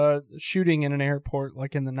was a shooting in an airport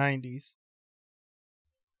like in the 90s.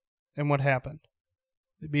 And what happened?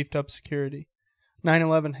 They beefed up security.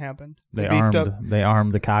 9/11 happened. They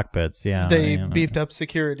armed the cockpits. Yeah, they beefed up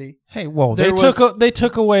security. Hey, whoa! They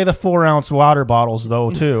took away the 4-ounce water bottles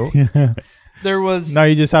though too. There was now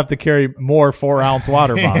you just have to carry more 4-ounce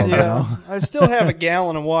water bottles. Yeah, you know? I still have a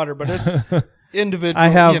gallon of water, but it's individual.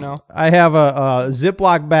 I have a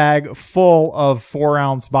Ziploc bag full of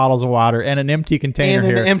 4-ounce bottles of water and an empty container and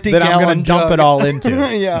here an empty that I'm going to dump jug. it all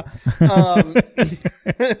into. Yeah.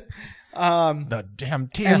 The damn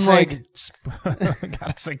TSA got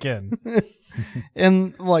us again.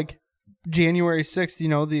 And like January 6th, you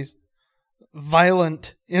know, these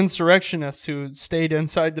violent insurrectionists who stayed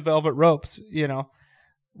inside the velvet ropes, you know,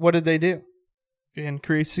 what did they do?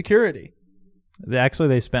 Increase security.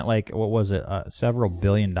 They spent like, what was it, several $1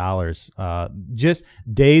 billion just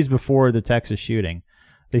days before the Texas shooting.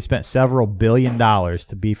 They spent several $1 billion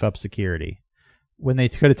to beef up security when they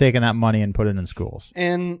could have taken that money and put it in schools.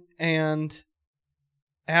 And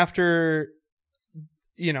after,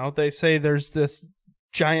 you know, they say there's this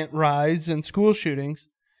giant rise in school shootings,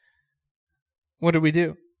 what do we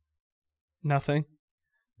do? Nothing.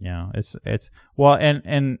 Yeah, it's well,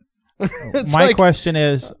 and my question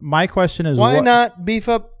is why not beef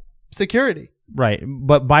up security? Right,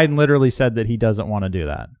 but Biden literally said that he doesn't want to do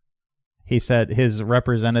that. He said his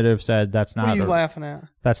representative said that's not. What are you laughing at?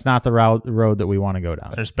 That's not the road that we want to go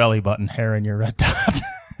down. There's belly button hair in your red dot.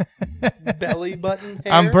 Belly button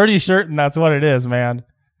hair? I'm pretty certain that's what it is, man.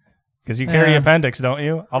 Because you carry appendix, don't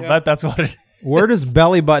you? I'll bet that's what it is. Where does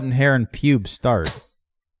belly button hair and pubes start?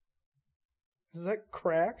 Is that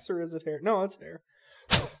cracks or is it hair? No, it's hair.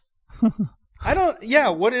 I don't. Yeah,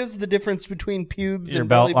 what is the difference between pubes your and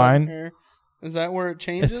belt belly button line? hair? Is that where it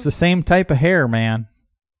changes? It's the same type of hair, man.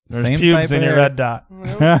 There's same pubes in your red dot.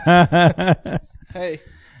 Well, hey.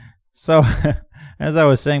 So, as I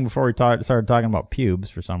was saying before we started talking about pubes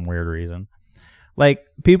for some weird reason, like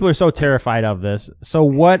people are so terrified of this. So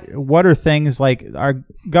what are things like our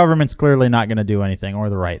government's clearly not going to do anything or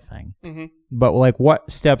the right thing. Mm-hmm. But like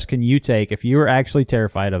what steps can you take if you're actually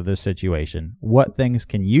terrified of this situation? What things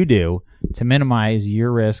can you do to minimize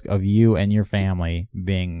your risk of you and your family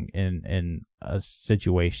being in a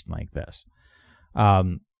situation like this?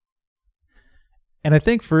 And I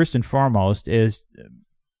think first and foremost is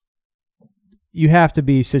you have to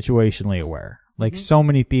be situationally aware. Like so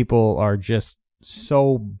many people are just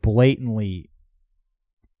so blatantly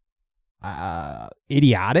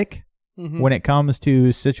idiotic when it comes to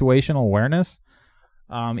situational awareness.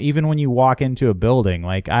 Even when you walk into a building,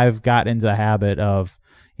 like I've got into the habit of,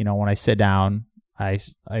 you know, when I sit down, I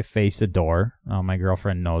face the door. My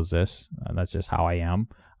girlfriend knows this. That's just how I am.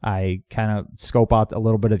 I kind of scope out a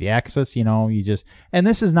little bit of the exits, you know, and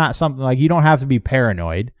this is not something like you don't have to be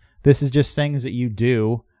paranoid. This is just things that you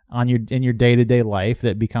do in your day-to-day life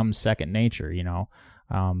that becomes second nature, you know.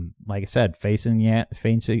 Like I said, facing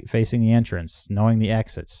the entrance, knowing the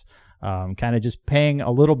exits, kind of just paying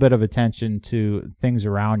a little bit of attention to things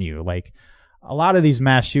around you. Like a lot of these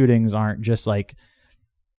mass shootings aren't just like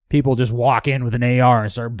people just walk in with an AR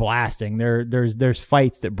and start blasting. There's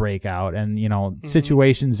fights that break out, and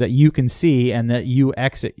situations that you can see and that you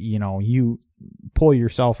exit. You pull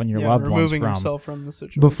yourself and your loved ones removing yourself from the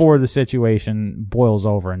situation before the situation boils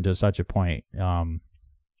over into such a point. And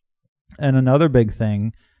another big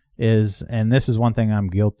thing is, and this is one thing I'm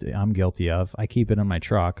guilty of. I keep it in my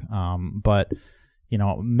truck. But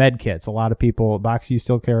med kits. A lot of people, Box, you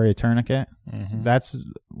still carry a tourniquet? Mm-hmm. That's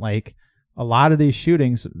like a lot of these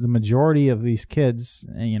shootings, the majority of these kids,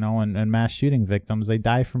 and mass shooting victims, they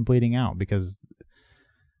die from bleeding out because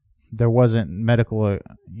there wasn't medical,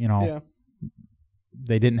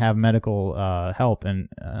 they didn't have medical help in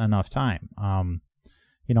enough time.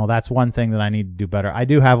 That's one thing that I need to do better. I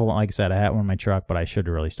do have, like I said, I have one in my truck, but I should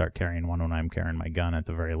really start carrying one when I'm carrying my gun at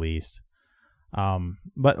the very least.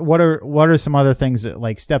 But what are some other things that,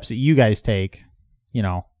 like, steps that you guys take,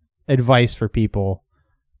 advice for people,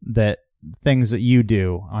 that things that you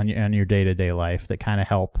do on your day-to-day life that kind of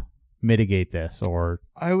help mitigate this? Or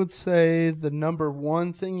I would say the number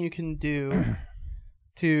one thing you can do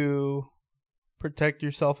to protect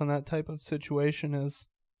yourself in that type of situation is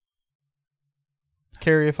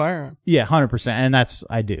carry a firearm. Yeah, 100%. And that's,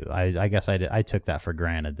 I do. I guess I did. I took that for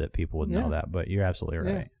granted that people would know that, but you're absolutely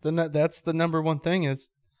right. Yeah. That's the number one thing is,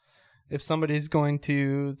 if somebody's going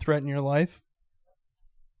to threaten your life,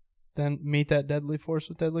 then meet that deadly force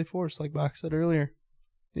with deadly force, like Box said earlier.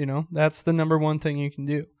 That's the number one thing you can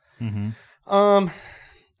do. Mm-hmm.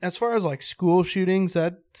 As far as like school shootings,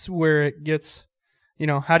 that's where it gets,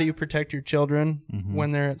 how do you protect your children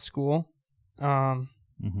when they're at school? That's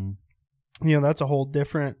a whole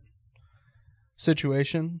different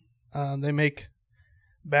situation. They make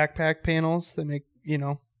backpack panels. They make,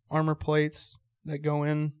 armor plates that go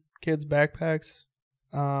in kids' backpacks.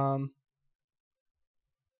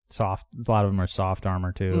 Soft. A lot of them are soft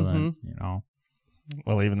armor too. And,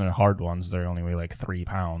 Well, even the hard ones, they only weigh like 3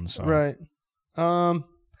 pounds. So. Right.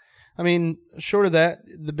 Short of that,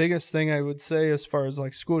 the biggest thing I would say as far as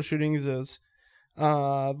like school shootings is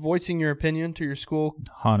voicing your opinion to your school,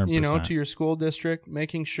 100%. To your school district,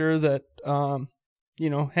 making sure that,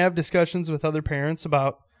 have discussions with other parents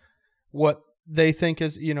about what they think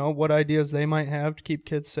is, what ideas they might have to keep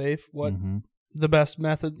kids safe, what the best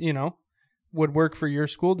method, would work for your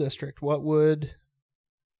school district, what would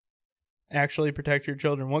actually protect your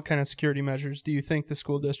children, what kind of security measures do you think the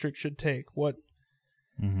school district should take, what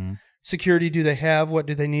security do they have, what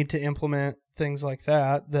do they need to implement, things like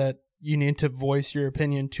that you need to voice your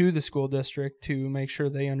opinion to the school district to make sure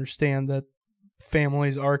they understand that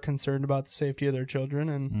families are concerned about the safety of their children.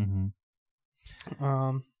 And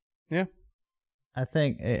I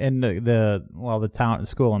think in the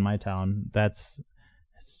school in my town,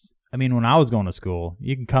 when I was going to school,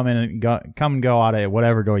 you can come and go out at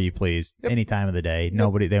whatever door you please, any time of the day.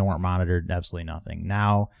 They weren't monitored, absolutely nothing.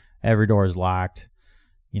 Now every door is locked,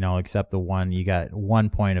 except the one. You got one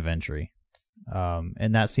point of entry.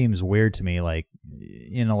 And that seems weird to me. Like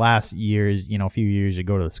in the last years, a few years, you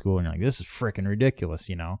go to the school and you're like, this is freaking ridiculous,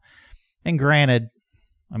 And granted,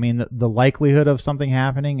 the likelihood of something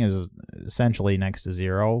happening is essentially next to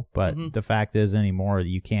zero. But the fact is, anymore,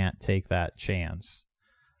 you can't take that chance.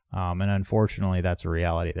 And unfortunately, that's a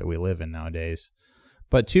reality that we live in nowadays.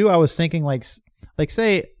 But two, I was thinking like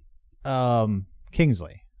say,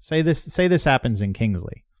 Kingsley. Say this happens in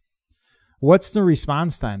Kingsley. What's the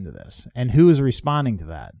response time to this? And who is responding to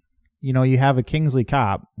that? You have a Kingsley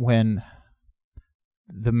cop when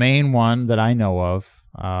the main one that I know of,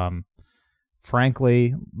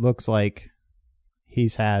 frankly, looks like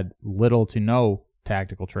he's had little to no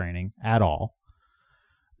tactical training at all.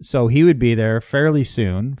 So he would be there fairly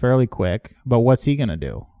soon, fairly quick. But what's he going to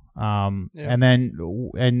do? And then,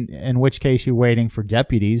 in which case, you're waiting for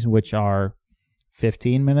deputies, which are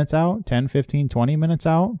 15 minutes out, 10, 15, 20 minutes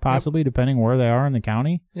out, possibly, depending where they are in the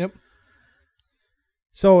county. Yep.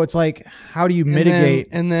 So it's like, how do you mitigate?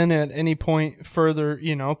 And then at any point further,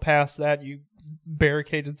 past that, you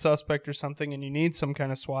barricaded suspect or something, and you need some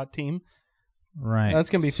kind of SWAT team. Right.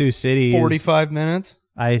 That's going to be Sioux City 45 minutes.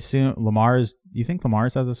 I assume you think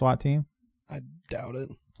Lamar's has a SWAT team? I doubt it.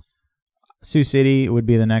 Sioux City would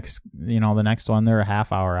be the next one. They're a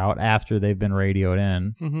half hour out after they've been radioed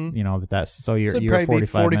in. That's so you're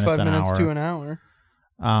 45 minutes to an hour.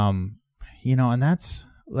 And that's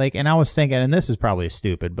like, and I was thinking, and this is probably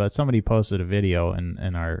stupid, but somebody posted a video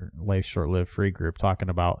in our Life Short Live Free group talking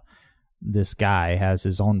about this guy has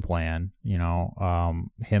his own plan. Him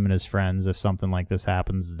and his friends, if something like this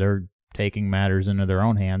happens, they're taking matters into their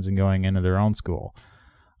own hands and going into their own school.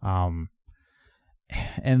 And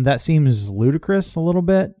that seems ludicrous a little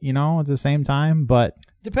bit, at the same time, but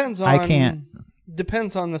depends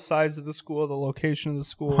on the size of the school, the location of the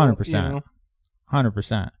school. 100%.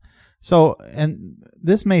 100%. So, and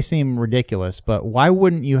this may seem ridiculous, but why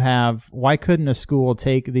couldn't a school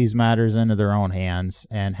take these matters into their own hands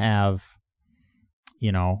and have,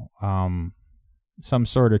 some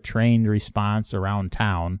sort of trained response around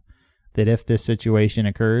town that if this situation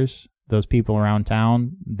occurs, those people around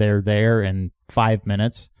town, they're there in 5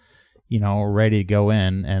 minutes, ready to go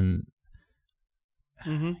in. And,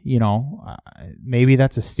 maybe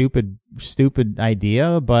that's a stupid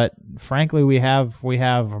idea, but frankly, we have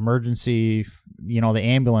emergency, the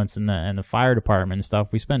ambulance and the fire department and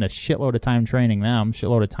stuff. We spend a shitload of time training them,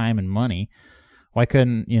 shitload of time and money. Why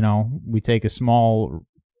couldn't, we take a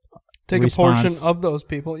portion of those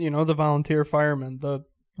people, the volunteer firemen,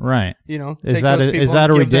 right. Is that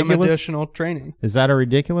a ridiculous additional training? Is that a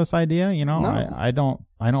ridiculous idea? No. I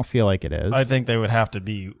don't feel like it is. I think they would have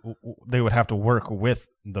to work with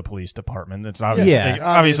the police department. It's obvious. Yeah. They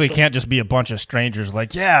obviously can't just be a bunch of strangers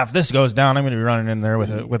like, yeah, if this goes down, I'm going to be running in there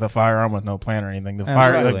with a firearm with no plan or anything.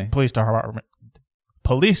 The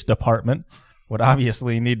police department would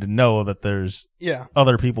obviously need to know that there's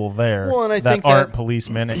other people there that aren't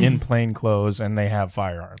policemen in plain clothes and they have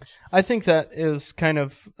firearms. I think that is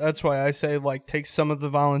that's why I say, take some of the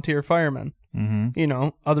volunteer firemen,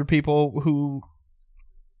 other people who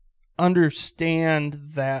understand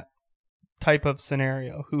that type of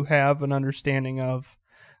scenario, who have an understanding of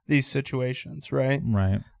these situations, right?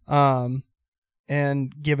 Right.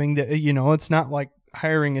 And giving it's not like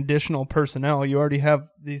hiring additional personnel. You already have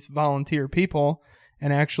these volunteer people,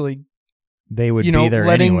 and actually they would be there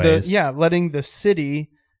anyways. letting the city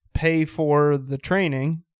pay for the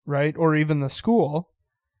training, right? Or even the school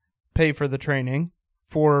pay for the training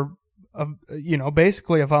for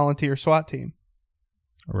basically a volunteer SWAT team.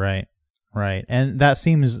 Right. Right. And that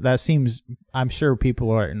seems, I'm sure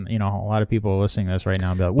people are, a lot of people are listening to this right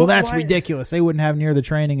now and be like, well, that's ridiculous. They wouldn't have near the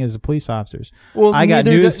training as the police officers. Well, I got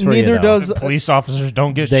news for you, though. Does police officers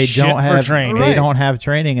don't get for training. They don't have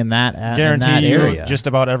training in that Guarantee you, area. Just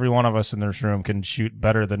about every one of us in this room can shoot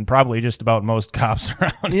better than probably just about most cops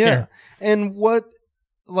around here. And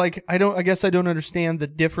I guess I don't understand the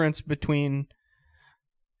difference between,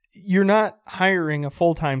 you're not hiring a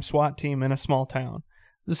full-time SWAT team in a small town.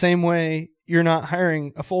 The same way you're not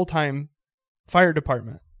hiring a full-time fire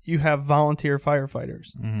department. You have volunteer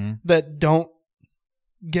firefighters that don't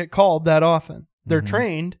get called that often. They're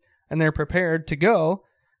trained and they're prepared to go,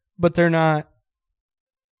 but they're not.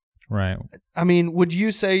 Right. I mean, would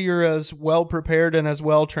you say you're as well prepared and as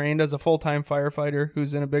well trained as a full-time firefighter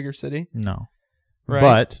who's in a bigger city? No.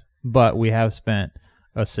 Right. But we have spent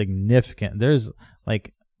a significant,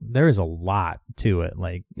 there's a lot to it,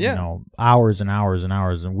 hours and hours and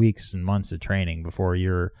hours and weeks and months of training before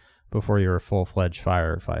you're a full-fledged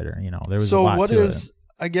firefighter. There was a lot to it.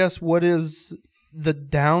 I guess, what is the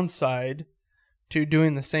downside to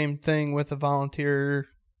doing the same thing with a volunteer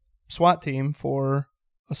SWAT team for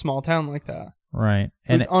a small town like that? Right.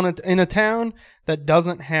 And in a town that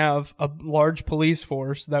doesn't have a large police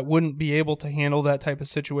force that wouldn't be able to handle that type of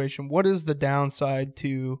situation, what is the downside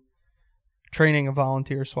to training a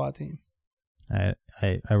volunteer SWAT team? I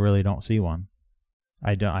really don't see one.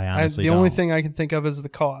 I honestly don't. The only thing I can think of is the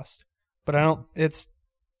cost, but it's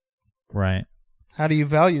right. How do you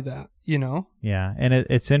value that? Yeah, and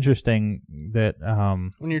it's interesting that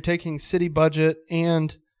when you're taking city budget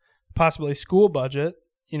and possibly school budget,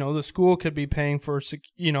 the school could be paying for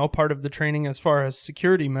part of the training as far as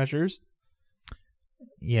security measures.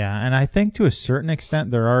 Yeah, and I think to a certain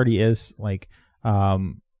extent there already is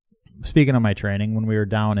speaking of my training, when we were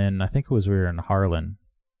down in, I think we were in Harlan,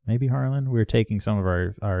 we were taking some of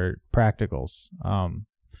our practicals,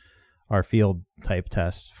 our field type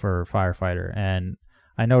tests for firefighter. And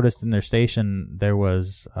I noticed in their station, there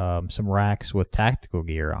was some racks with tactical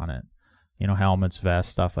gear on it, helmets,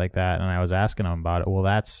 vests, stuff like that. And I was asking them about it. Well,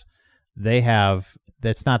 that's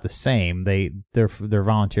not the same. Their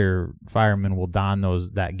volunteer firemen will don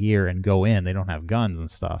that gear and go in. They don't have guns and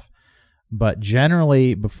stuff. But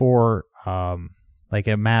generally, before a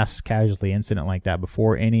mass casualty incident like that,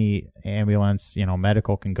 before any ambulance,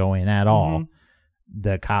 medical can go in at all,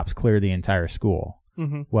 the cops clear the entire school.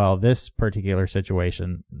 Well, this particular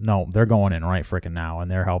situation, no, they're going in right frickin' now, and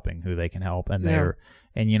they're helping who they can help, and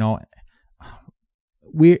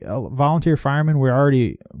we volunteer firemen,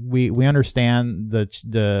 we understand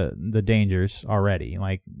the dangers already.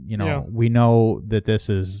 We know that this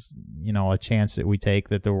is a chance that we take,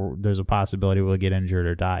 that there's a possibility we'll get injured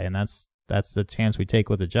or die, and that's the chance we take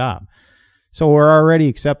with a job. So we're already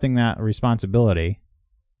accepting that responsibility.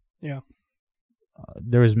 Yeah.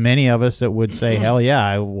 There's many of us that would say, hell yeah,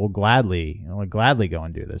 I would gladly go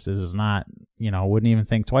and do this. This is not, wouldn't even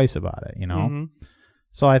think twice about it, Mm-hmm.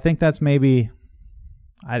 So I think that's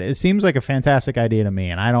it seems like a fantastic idea to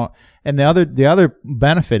me. And the other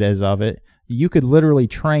benefit is of it, you could literally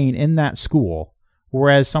train in that school,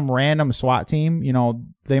 whereas some random SWAT team,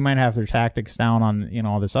 they might have their tactics down on,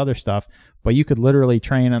 all this other stuff, but you could literally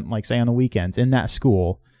train, like say on the weekends in that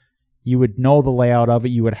school. You would know the layout of it.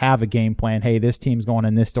 You would have a game plan. Hey, this team's going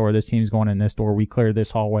in this door. This team's going in this door. We clear this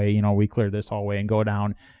hallway. We clear this hallway and go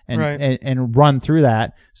down and run through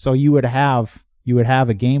that. So you would have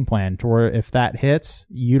a game plan to where if that hits,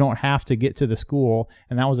 you don't have to get to the school.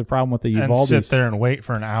 And that was a problem with the Uvalde. And sit there and wait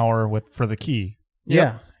for an hour for the key.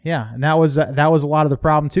 Yeah. And that was a lot of the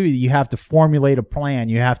problem too. You have to formulate a plan.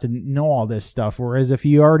 You have to know all this stuff. Whereas if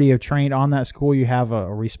you already have trained on that school, you have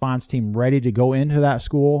a response team ready to go into that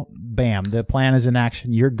school. Bam, the plan is in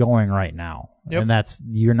action. You're going right now. Yep. And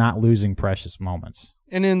you're not losing precious moments.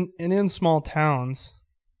 And in small towns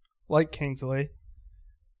like Kingsley,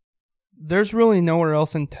 there's really nowhere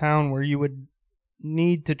else in town where you would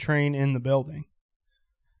need to train in the building.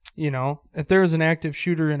 If there's an active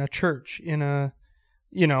shooter in a church,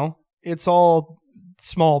 it's all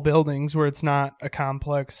small buildings where it's not a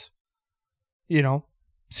complex,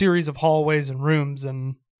 series of hallways and rooms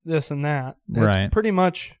and this and that. It's pretty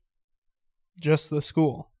much just the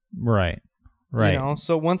school. Right.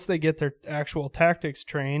 So once they get their actual tactics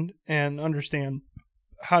trained and understand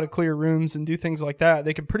how to clear rooms and do things like that,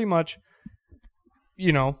 they can pretty much,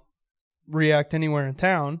 react anywhere in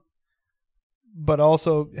town, but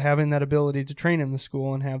also having that ability to train in the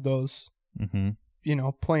school and have those,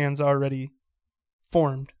 plans already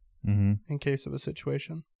formed in case of a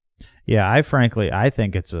situation. Yeah, I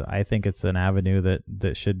think it's an avenue that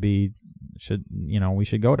we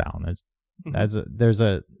should go down.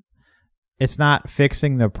 It's not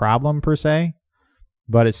fixing the problem per se,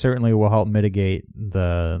 but it certainly will help mitigate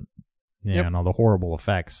the the horrible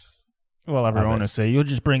effects. Well, everyone will say you're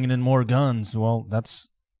just bringing in more guns. Well, that's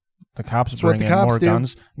the cops that's bringing in more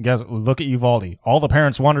guns. Guys, look at Uvalde. All the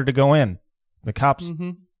parents wanted to go in. The cops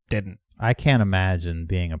didn't. I can't imagine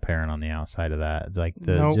being a parent on the outside of that. It's like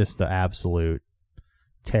just the absolute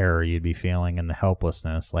terror you'd be feeling and the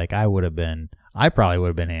helplessness. Like I probably would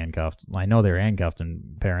have been handcuffed. I know they're handcuffed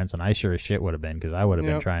and parents, and I sure as shit would have been because I would have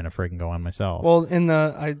been trying to freaking go in myself. Well,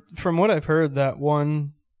 from what I've heard, that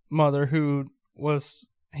one mother who was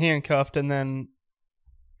handcuffed and then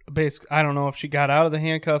basically, I don't know if she got out of the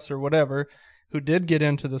handcuffs or whatever, who did get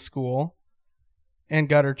into the school and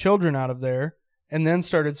got her children out of there and then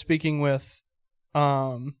started speaking with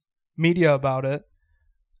media about it.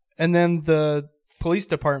 And then the police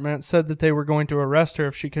department said that they were going to arrest her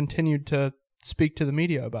if she continued to speak to the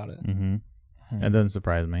media about it. That doesn't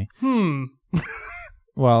surprise me.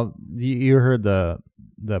 Well, you heard the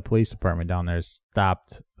police department down there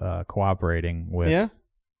stopped cooperating with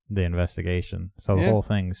the investigation. So the whole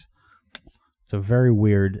thing's a very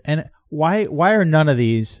weird. And why are none of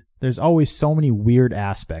these? There's always so many weird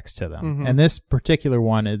aspects to them. And this particular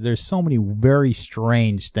one, there's so many very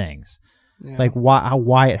strange things. Like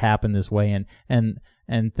why it happened this way, and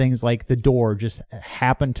things like the door just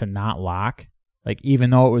happened to not lock. Like even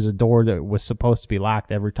though it was a door that was supposed to be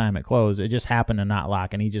locked every time it closed, it just happened to not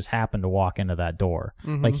lock, and he just happened to walk into that door.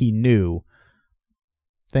 Like he knew.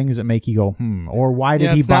 Things that make you go, or why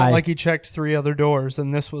did he buy? It's not like he checked 3 other doors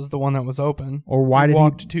and this was the one that was open. Or why did he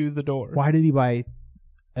walked to the door? Why did he buy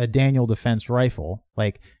a Daniel Defense rifle?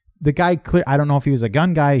 Like the guy, I don't know if he was a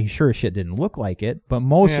gun guy. He sure as shit didn't look like it. But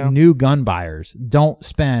most new gun buyers don't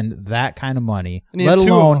spend that kind of money, let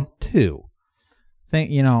alone 2.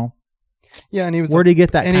 Yeah, and he was. Where did he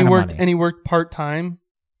get that kind of money? And he worked part-time.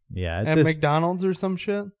 Yeah, at McDonald's or some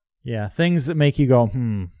shit. Yeah, things that make you go,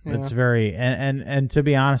 It's very and to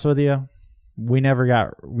be honest with you, we never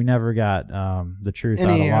got the truth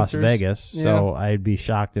out of Las Vegas. So I'd be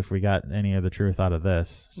shocked if we got any of the truth out of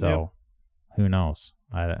this. So who knows?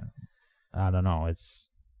 I don't know. It's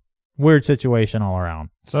weird situation all around.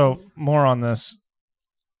 So more on this.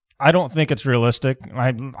 I don't think it's realistic.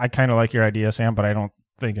 I kind of like your idea, Sam, but I don't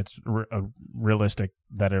think it's realistic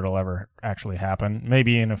that it'll ever actually happen.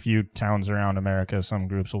 Maybe in a few towns around America, some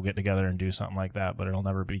groups will get together and do something like that, but it'll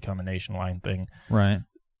never become a nationwide thing. Right.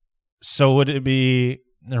 So would it be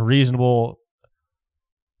reasonable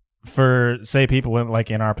for, say, people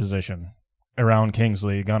in our position around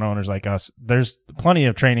Kingsley, gun owners like us? There's plenty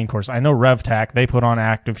of training courses. I know RevTac, they put on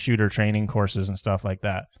active shooter training courses and stuff like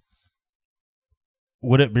that.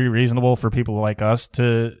 Would it be reasonable for people like us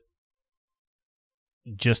to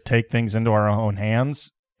just take things into our own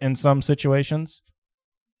hands in some situations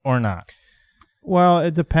or not? Well,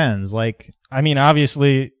 it depends. Like, I mean,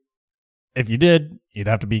 obviously, if you did, you'd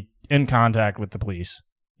have to be in contact with the police.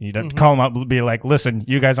 You'd have to call them up and be like, listen,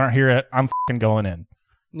 you guys aren't here yet. I'm fucking going in.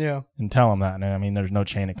 Yeah. And tell them that. And I mean, there's no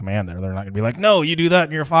chain of command there. They're not going to be like, no, you do that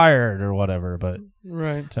and you're fired or whatever. But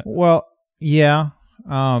right. Well, yeah.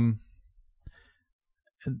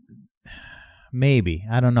 Maybe.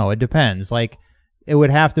 I don't know. It depends. Like, it would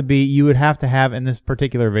have to be, you would have to have, in this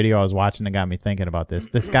particular video I was watching that got me thinking about this.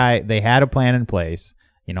 This guy, they had a plan in place.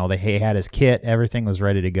 You know, he had his kit. Everything was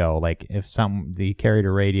ready to go. Like, if he carried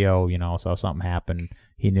a radio, you know, so if something happened,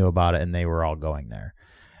 he knew about it and they were all going there.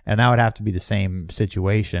 And that would have to be the same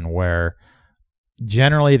situation where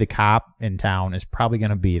generally the cop in town is probably going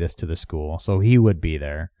to beat us to the school. So he would be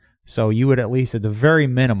there. So you would at least at the very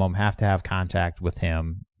minimum have to have contact with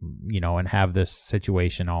him, you know, and have this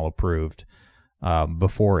situation all approved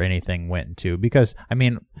before anything went into. Because, I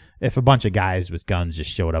mean, if a bunch of guys with guns just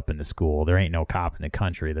showed up in the school, there ain't no cop in the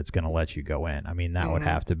country that's going to let you go in. I mean, that would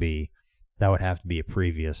have to be a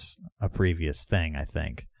previous thing, I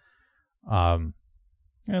think.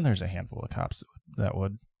 And there's a handful of cops that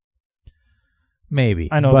would. Maybe.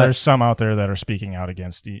 I know there's some out there that are speaking out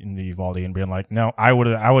against the Uvalde and being like, no, I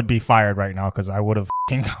would be fired right now because I would have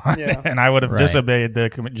gone and I would have disobeyed the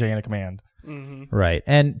chain of command. Mm-hmm. Right.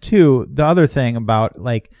 And two, the other thing about,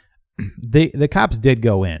 like, the cops did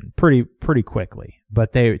go in pretty quickly,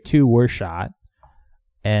 but two were shot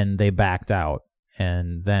and they backed out.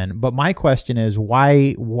 And then, but my question is,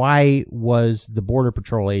 why was the Border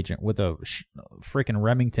Patrol agent with a freaking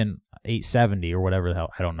Remington 870 or whatever the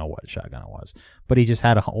hell, I don't know what shotgun it was, but he just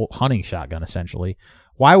had a hunting shotgun essentially.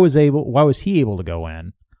 Why was he able to go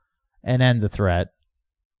in and end the threat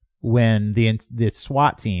when the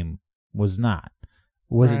SWAT team was not?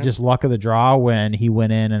 Was it just luck of the draw when he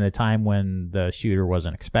went in at a time when the shooter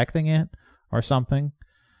wasn't expecting it or something?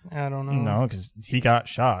 I don't know. No, because he got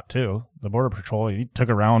shot too. The Border Patrol, he took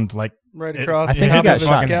a round like right across. I think he got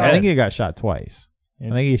shot. I think he got shot twice. I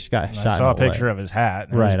think he got shot. I saw a picture of his hat.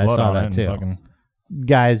 Right, I saw that too.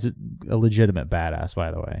 Guy's a legitimate badass, by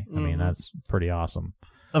the way. I mean, that's pretty awesome.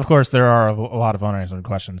 Of course, there are a lot of unanswered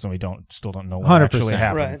questions, and we still don't know what actually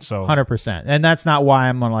happened. Right. So 100%, and that's not why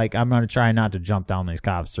I'm going to try not to jump down these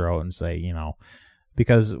cops' throat and say, you know,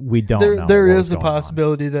 because we don't know. There is a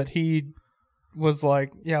possibility that he was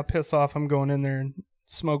like, yeah, piss off, I'm going in there and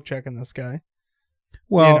smoke checking this guy.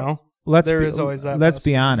 Well, you know, is always that. Let's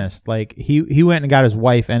be honest. Like, he went and got his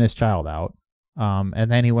wife and his child out, and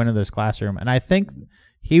then he went into this classroom, and I think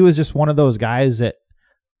he was just one of those guys that,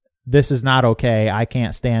 this is not okay. I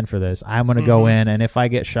can't stand for this. I'm going to go in, and if I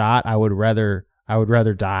get shot, I would rather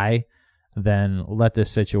die than let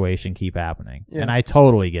this situation keep happening. Yeah. And I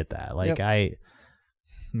totally get that. Like, I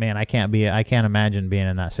can't imagine being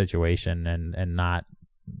in that situation and not.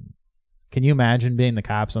 Can you imagine being the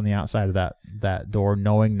cops on the outside of that door,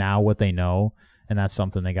 knowing now what they know, and that's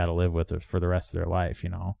something they got to live with for the rest of their life,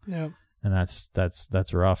 you know? Yeah. And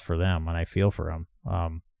that's rough for them, and I feel for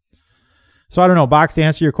them. So I don't know, Box, to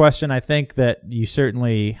answer your question, I think that you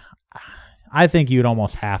certainly, I think you'd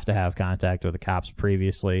almost have to have contact with the cops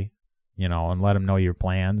previously, you know, and let them know your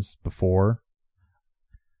plans before.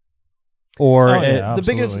 Or the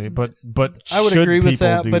biggest, but I would agree with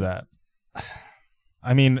that. Do that?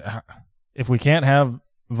 I mean, if we can't have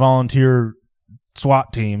volunteer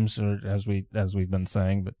SWAT teams, or as we've been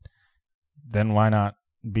saying, but then why not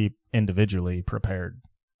be individually prepared?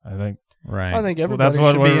 I think. Right. I think everybody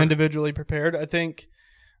should be individually prepared. I think,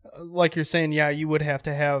 like you're saying, yeah, you would have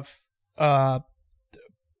to have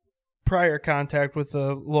prior contact with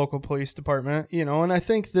the local police department, you know, and I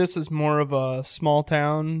think this is more of a small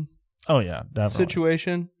town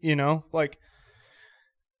situation, you know, like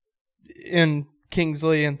in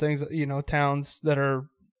Kingsley and things, you know, towns that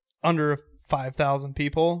are under 5,000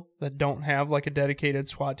 people that don't have like a dedicated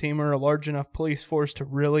SWAT team or a large enough police force to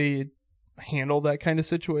really handle that kind of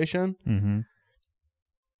situation. Mm-hmm.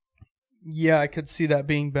 Yeah, I could see that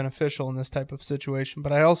being beneficial in this type of situation,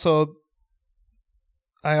 but I also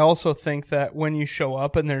think that when you show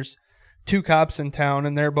up and there's two cops in town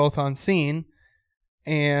and they're both on scene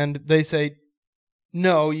and they say,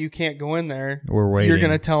 no, you can't go in there, we're waiting, you're going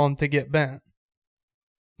to tell them to get bent.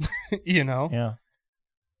 You know?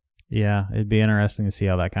 Yeah, it'd be interesting to see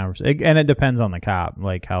how that conversation, and it depends on the cop,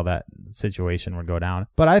 like how that situation would go down.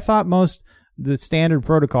 But I thought the standard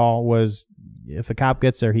protocol was if the cop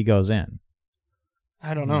gets there, he goes in.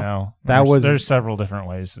 I don't know. No, there's several different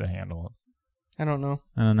ways to handle it. I don't know.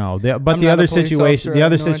 But the other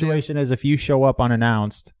situation, is if you show up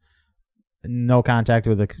unannounced, no contact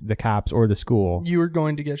with the cops or the school, you were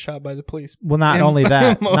going to get shot by the police. Well, not And only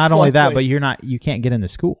that, most likely. but you can't get into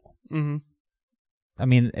school. Mm-hmm. I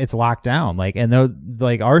mean, it's locked down. Like, and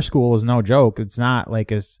like our school is no joke. It's not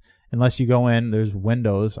like unless you go in. There's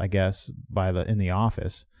windows, I guess, in the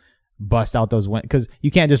office. Bust out those windows because you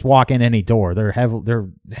can't just walk in any door. They're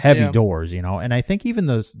heavy doors, you know. And I think even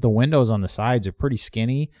the windows on the sides are pretty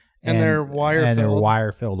skinny, and they're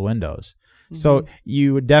wire filled windows. So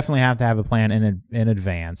you would definitely have to have a plan in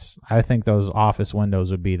advance. I think those office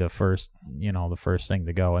windows would be the first thing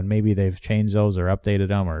to go. And maybe they've changed those or updated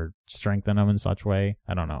them or strengthened them in such way.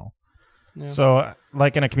 I don't know. Yeah. So,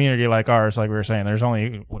 like in a community like ours, like we were saying, there's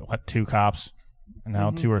only 2 cops now,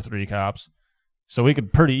 2 or 3 cops. So we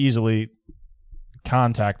could pretty easily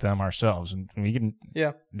contact them ourselves, and we can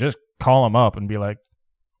just call them up and be like,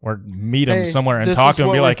 or meet them somewhere and talk to them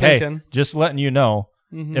and be like, hey, just letting you know.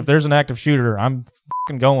 If there's an active shooter, I'm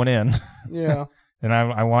fucking going in. Yeah. And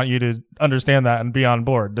I want you to understand that and be on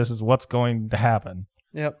board. This is what's going to happen.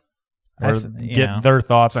 Yep. Or get their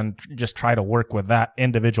thoughts and just try to work with that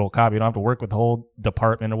individual cop. You don't have to work with the whole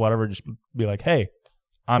department or whatever. Just be like, hey,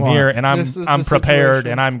 I'm here and I'm prepared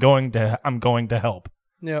and I'm going to help.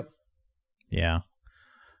 Yep. Yeah.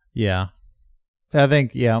 Yeah. I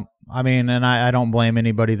think, I mean, and I don't blame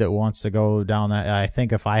anybody that wants to go down that. I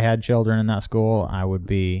think if I had children in that school, I would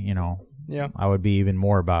be, I would be even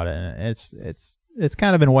more about it. And it's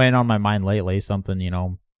kind of been weighing on my mind lately. Something,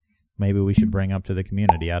 maybe we should bring up to the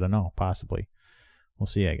community. I don't know. Possibly. We'll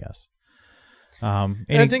see, I guess. And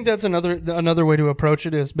I think that's another way to approach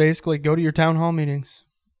it is basically go to your town hall meetings.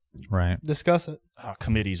 Right. Discuss it.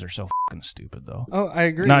 Committees are so fucking stupid, though. Oh, I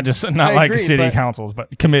agree. Not like city councils,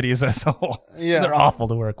 but committees as a whole. Yeah. They're awful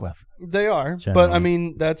to work with. They are. Generally. But, I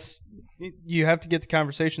mean, you have to get the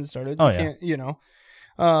conversation started. You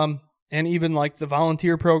can't, and even like the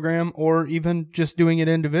volunteer program or even just doing it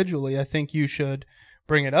individually, I think you should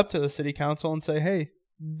bring it up to the city council and say, hey,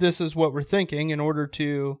 this is what we're thinking in order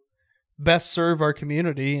to best serve our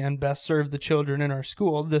community and best serve the children in our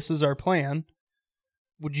school. This is our plan.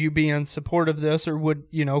 Would you be in support of this, or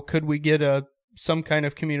could we get some kind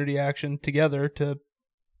of community action together to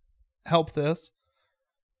help this?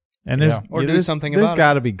 And do something about it. There's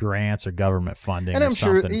got to be grants or government funding, and I'm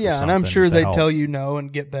sure they tell you no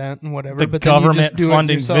and get bent and whatever. But government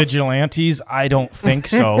funding vigilantes, I don't think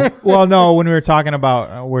so. Well, no, when we're talking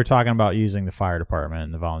about using the fire department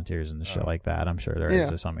and the volunteers and the shit like that, I'm sure there is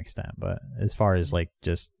to some extent. But as far as like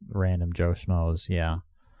just random Joe Schmoes,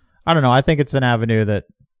 I don't know. I think it's an avenue that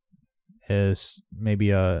is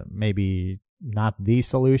maybe not the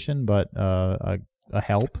solution, but a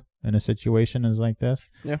help in a situation is like this.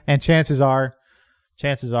 Yeah. And chances are,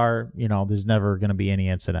 there's never going to be any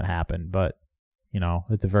incident happen, but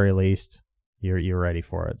at the very least, you're ready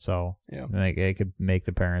for it. So it could make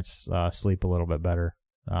the parents sleep a little bit better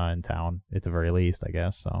in town at the very least, I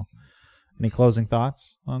guess. So, any closing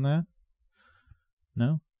thoughts on that?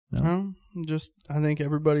 No. I think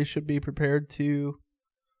everybody should be prepared to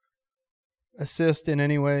assist in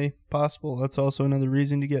any way possible. That's also another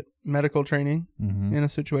reason to get medical training in a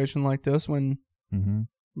situation like this. When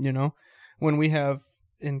when we have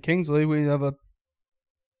in Kingsley, we have a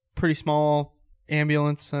pretty small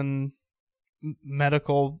ambulance and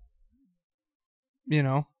medical.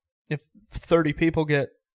 If 30 people get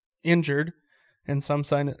injured in some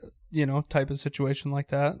type of situation like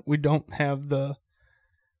that, we don't have the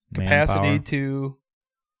capacity to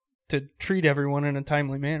treat everyone in a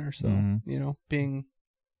timely manner. So, being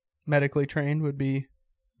medically trained would be.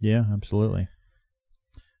 Yeah, absolutely.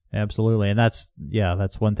 Absolutely. And that's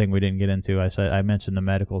one thing we didn't get into. I mentioned the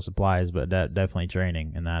medical supplies, but that definitely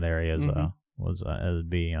training in that area would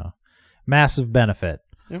be a massive benefit.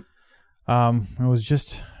 Yep. It was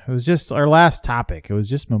just our last topic. It was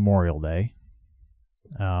just Memorial Day.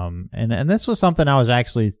 And this was something I was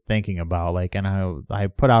actually thinking about, and I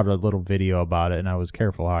put out a little video about it, and I was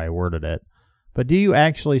careful how I worded it. But do you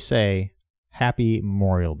actually say Happy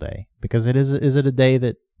Memorial Day? Because is it a day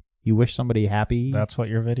that you wish somebody happy? That's what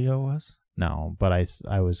your video was? No, but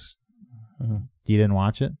I was. You didn't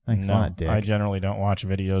watch it? Thanks a lot, Dick. I generally don't watch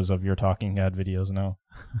videos of your talking head videos. No,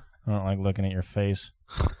 I don't like looking at your face.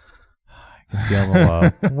 I can feel the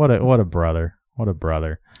love. What a brother. What a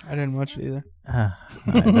brother. I didn't watch it either.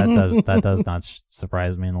 That does not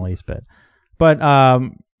surprise me in the least bit. But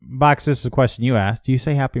Box, this is a question you asked. Do you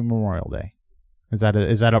say Happy Memorial Day? Is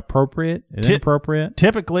that appropriate? Is it appropriate?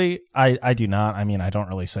 Typically, I do not. I mean, I don't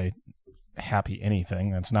really say happy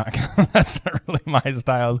anything. That's not really my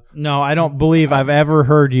style. No, I don't believe I've ever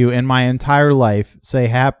heard you in my entire life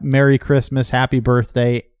say Merry Christmas, Happy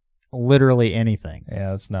Birthday, literally anything.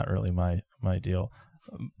 Yeah, that's not really my deal.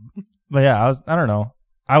 But yeah, I don't know.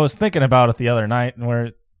 I was thinking about it the other night, and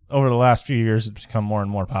where over the last few years it's become more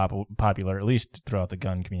and more popular, at least throughout the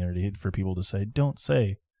gun community, for people to say, don't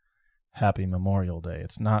say Happy Memorial Day.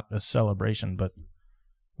 It's not a celebration, but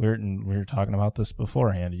we were talking about this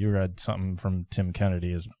beforehand. You read something from Tim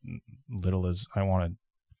Kennedy, as little as I want to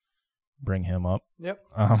bring him up. Yep.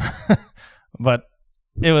 But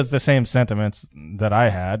it was the same sentiments that I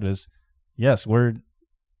had. Was yes,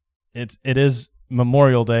 it is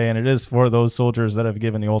Memorial Day, and it is for those soldiers that have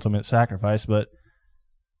given the ultimate sacrifice, but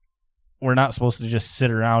we're not supposed to just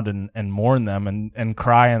sit around and mourn them and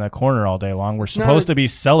cry in the corner all day long. We're supposed to be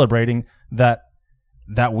celebrating that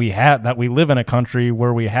we live in a country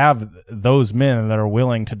where we have those men that are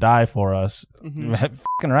willing to die for us. Mm-hmm.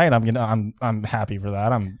 Fucking right. I'm happy for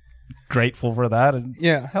that. I'm grateful for that. And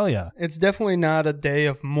yeah. Hell yeah. It's definitely not a day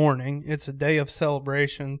of mourning. It's a day of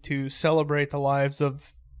celebration, to celebrate the lives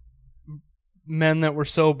of men that were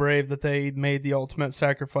so brave that they made the ultimate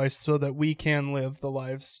sacrifice so that we can live the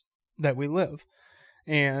lives that we live.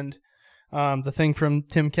 And the thing from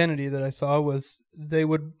Tim Kennedy that I saw was they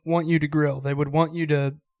would want you to grill. They would want you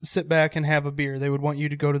to sit back and have a beer. They would want you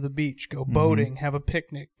to go to the beach, go boating, have a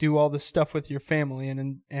picnic, do all this stuff with your family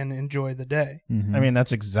and enjoy the day. Mm-hmm. I mean,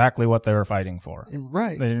 that's exactly what they were fighting for.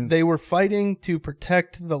 Right. They were fighting to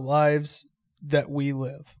protect the lives that we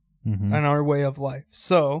live and our way of life.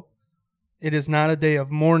 So it is not a day of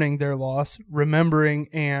mourning their loss, remembering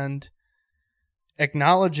and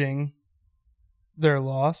acknowledging their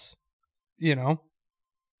loss,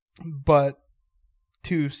 but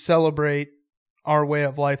to celebrate our way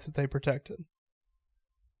of life that they protected.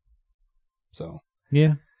 So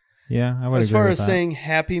yeah, I would. As agree far with as that. saying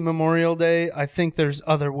Happy Memorial Day, I think there's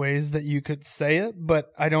other ways that you could say it,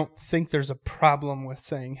 but I don't think there's a problem with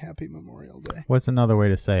saying Happy Memorial Day. What's another way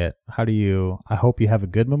to say it? How do you? I hope you have a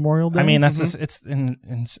good Memorial Day. I mean, that's it's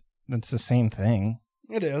the same thing.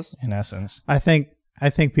 It is, in essence. I think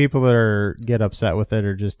people that get upset with it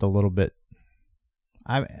are just a little bit.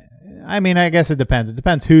 I mean, I guess it depends. It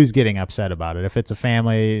depends who's getting upset about it. If it's a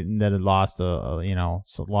family that had lost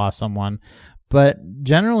lost someone, but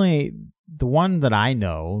generally the one that I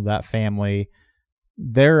know, that family,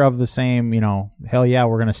 they're of the same. Hell yeah,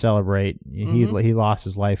 we're gonna celebrate. He lost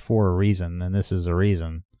his life for a reason, and this is a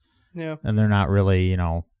reason. Yeah, and they're not really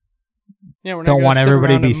we're not don't want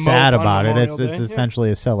everybody to be sad about it. Memorial It's Day.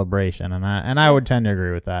 essentially a celebration, and I would tend to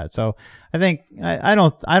agree with that. So I think I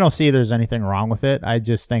don't see there's anything wrong with it. I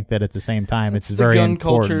just think that at the same time it's very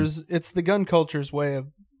important. It's the gun culture's way of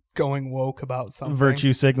going woke about something.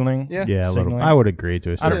 Virtue signaling. Yeah, a little. I would agree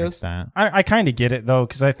to a certain extent. I kind of get it though,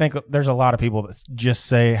 because I think there's a lot of people that just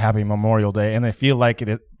say Happy Memorial Day, and they feel like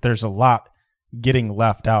there's a lot getting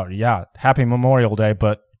left out. Yeah, Happy Memorial Day,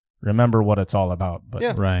 but remember what it's all about. But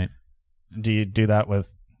yeah. Right. Do you do that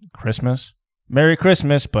with Christmas? Merry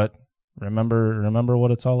Christmas, but remember what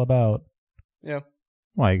it's all about. Yeah.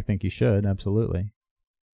 Well, I think you should, absolutely.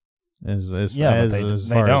 They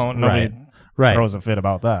don't. Nobody throws a fit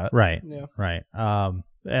about that. Right. Yeah. Right. And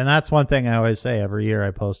that's one thing I always say every year.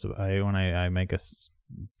 I post when I make a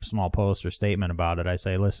small post or statement about it. I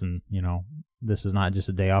say, listen, this is not just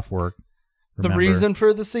a day off work. Remember, the reason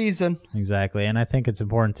for the season. Exactly. And I think it's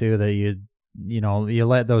important too that you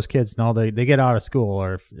let those kids know they get out of school,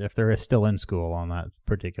 or if they're still in school on that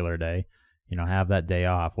particular day, have that day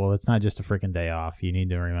off. Well, it's not just a freaking day off. You need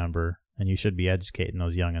to remember, and you should be educating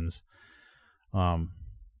those youngins.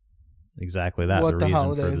 Exactly that. What the reason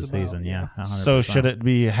holiday for the is about, season. Yeah. 100%. So should it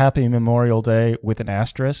be Happy Memorial Day with an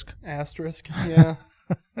asterisk? Asterisk. Yeah.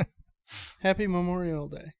 Happy Memorial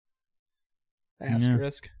Day.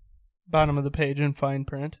 Asterisk. Yeah. Bottom of the page in fine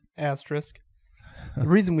print. Asterisk. The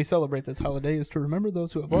reason we celebrate this holiday is to remember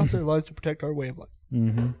those who have lost their lives to protect our way of life.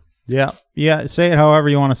 Mm-hmm. Yeah. Say it however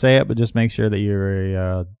you want to say it, but just make sure that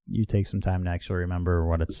you take some time to actually remember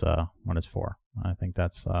what it's for. I think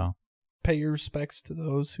that's pay your respects to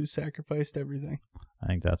those who sacrificed everything. I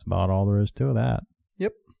think that's about all there is to that.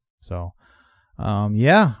 Yep. So,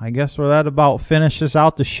 I guess that about finishes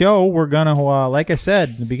out the show. We're gonna, like I said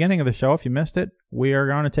in the beginning of the show, if you missed it, we are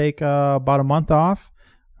going to take about a month off.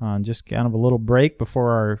 Just kind of a little break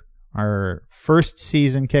before our first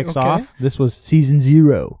season kicks off. This was season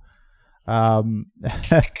 0.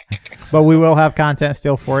 But we will have content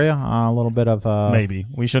still for you. A little bit of maybe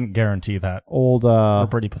we shouldn't guarantee that. Old we're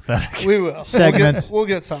pretty pathetic. We will segments. We'll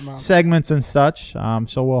get something out. Segments and such.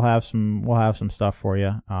 So we'll have some stuff for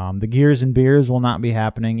you. The Gears and Beers will not be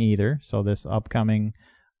happening either. So this upcoming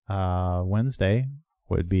Wednesday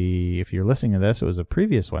would be, if you're listening to this, it was a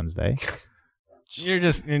previous Wednesday. You're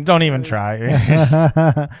just don't even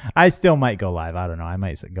try. I still might go live. I don't know. I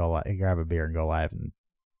might go live, grab a beer and go live, and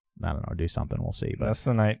I don't know, do something. We'll see. But that's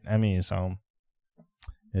the night Emmy is home.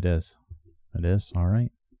 It is. It is. All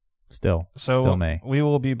right. Still May. We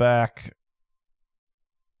will be back.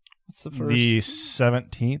 What's the first? The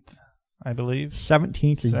 17th, I believe.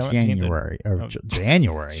 17th of January.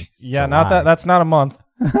 January. Yeah, July. That's not a month.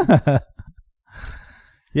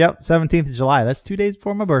 Yep, 17th of July. That's 2 days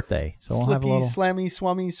before my birthday. So we'll have a little... Slammy,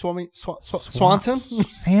 Swanson?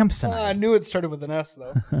 Samson. I knew it started with an S,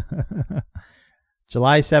 though.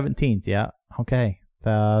 July 17th, yeah. Okay.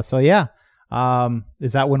 So, yeah.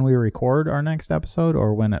 Is that when we record our next episode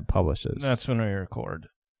or when it publishes? That's when we record.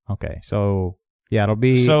 Okay. So, yeah, it'll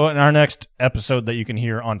be... So, in our next episode that you can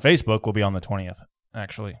hear on Facebook will be on the 20th,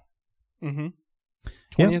 actually. Mm-hmm.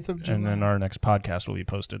 20th of July. And then our next podcast will be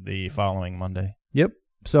posted the following Monday. Yep.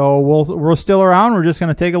 So we're still around. We're just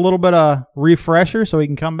going to take a little bit of refresher so we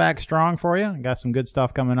can come back strong for you. Got some good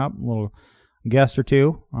stuff coming up, a little guest or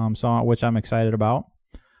two, which I'm excited about.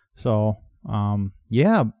 So,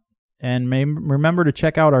 yeah. And remember to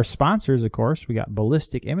check out our sponsors, of course. We got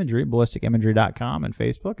Ballistic Imagery, ballistikimagery.com and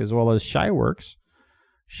Facebook, as well as ShyWorks,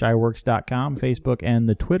 ShyWorks.com, Facebook, and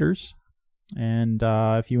the Twitters. And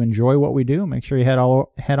if you enjoy what we do, make sure you head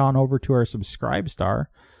on over to our Subscribestar,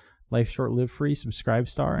 Life Short, Live Free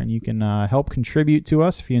Subscribestar, and you can help contribute to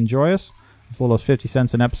us if you enjoy us. It's a little 50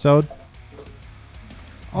 cents an episode.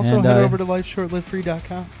 Also, head over to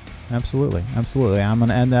lifeshortlivefree.com. Absolutely. I'm going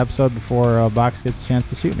to end the episode before Box gets a chance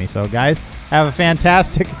to shoot me. So, guys, have a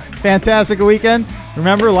fantastic weekend.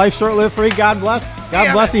 Remember, life short, live free. God bless.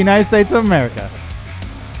 God bless the United States of America.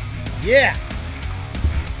 Yeah.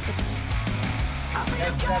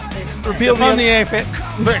 Repeal the AFA.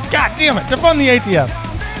 God damn it. Defund the ATF.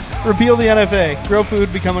 Repeal the NFA. Grow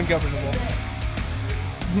food, become ungovernable.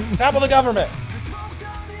 Topple the government.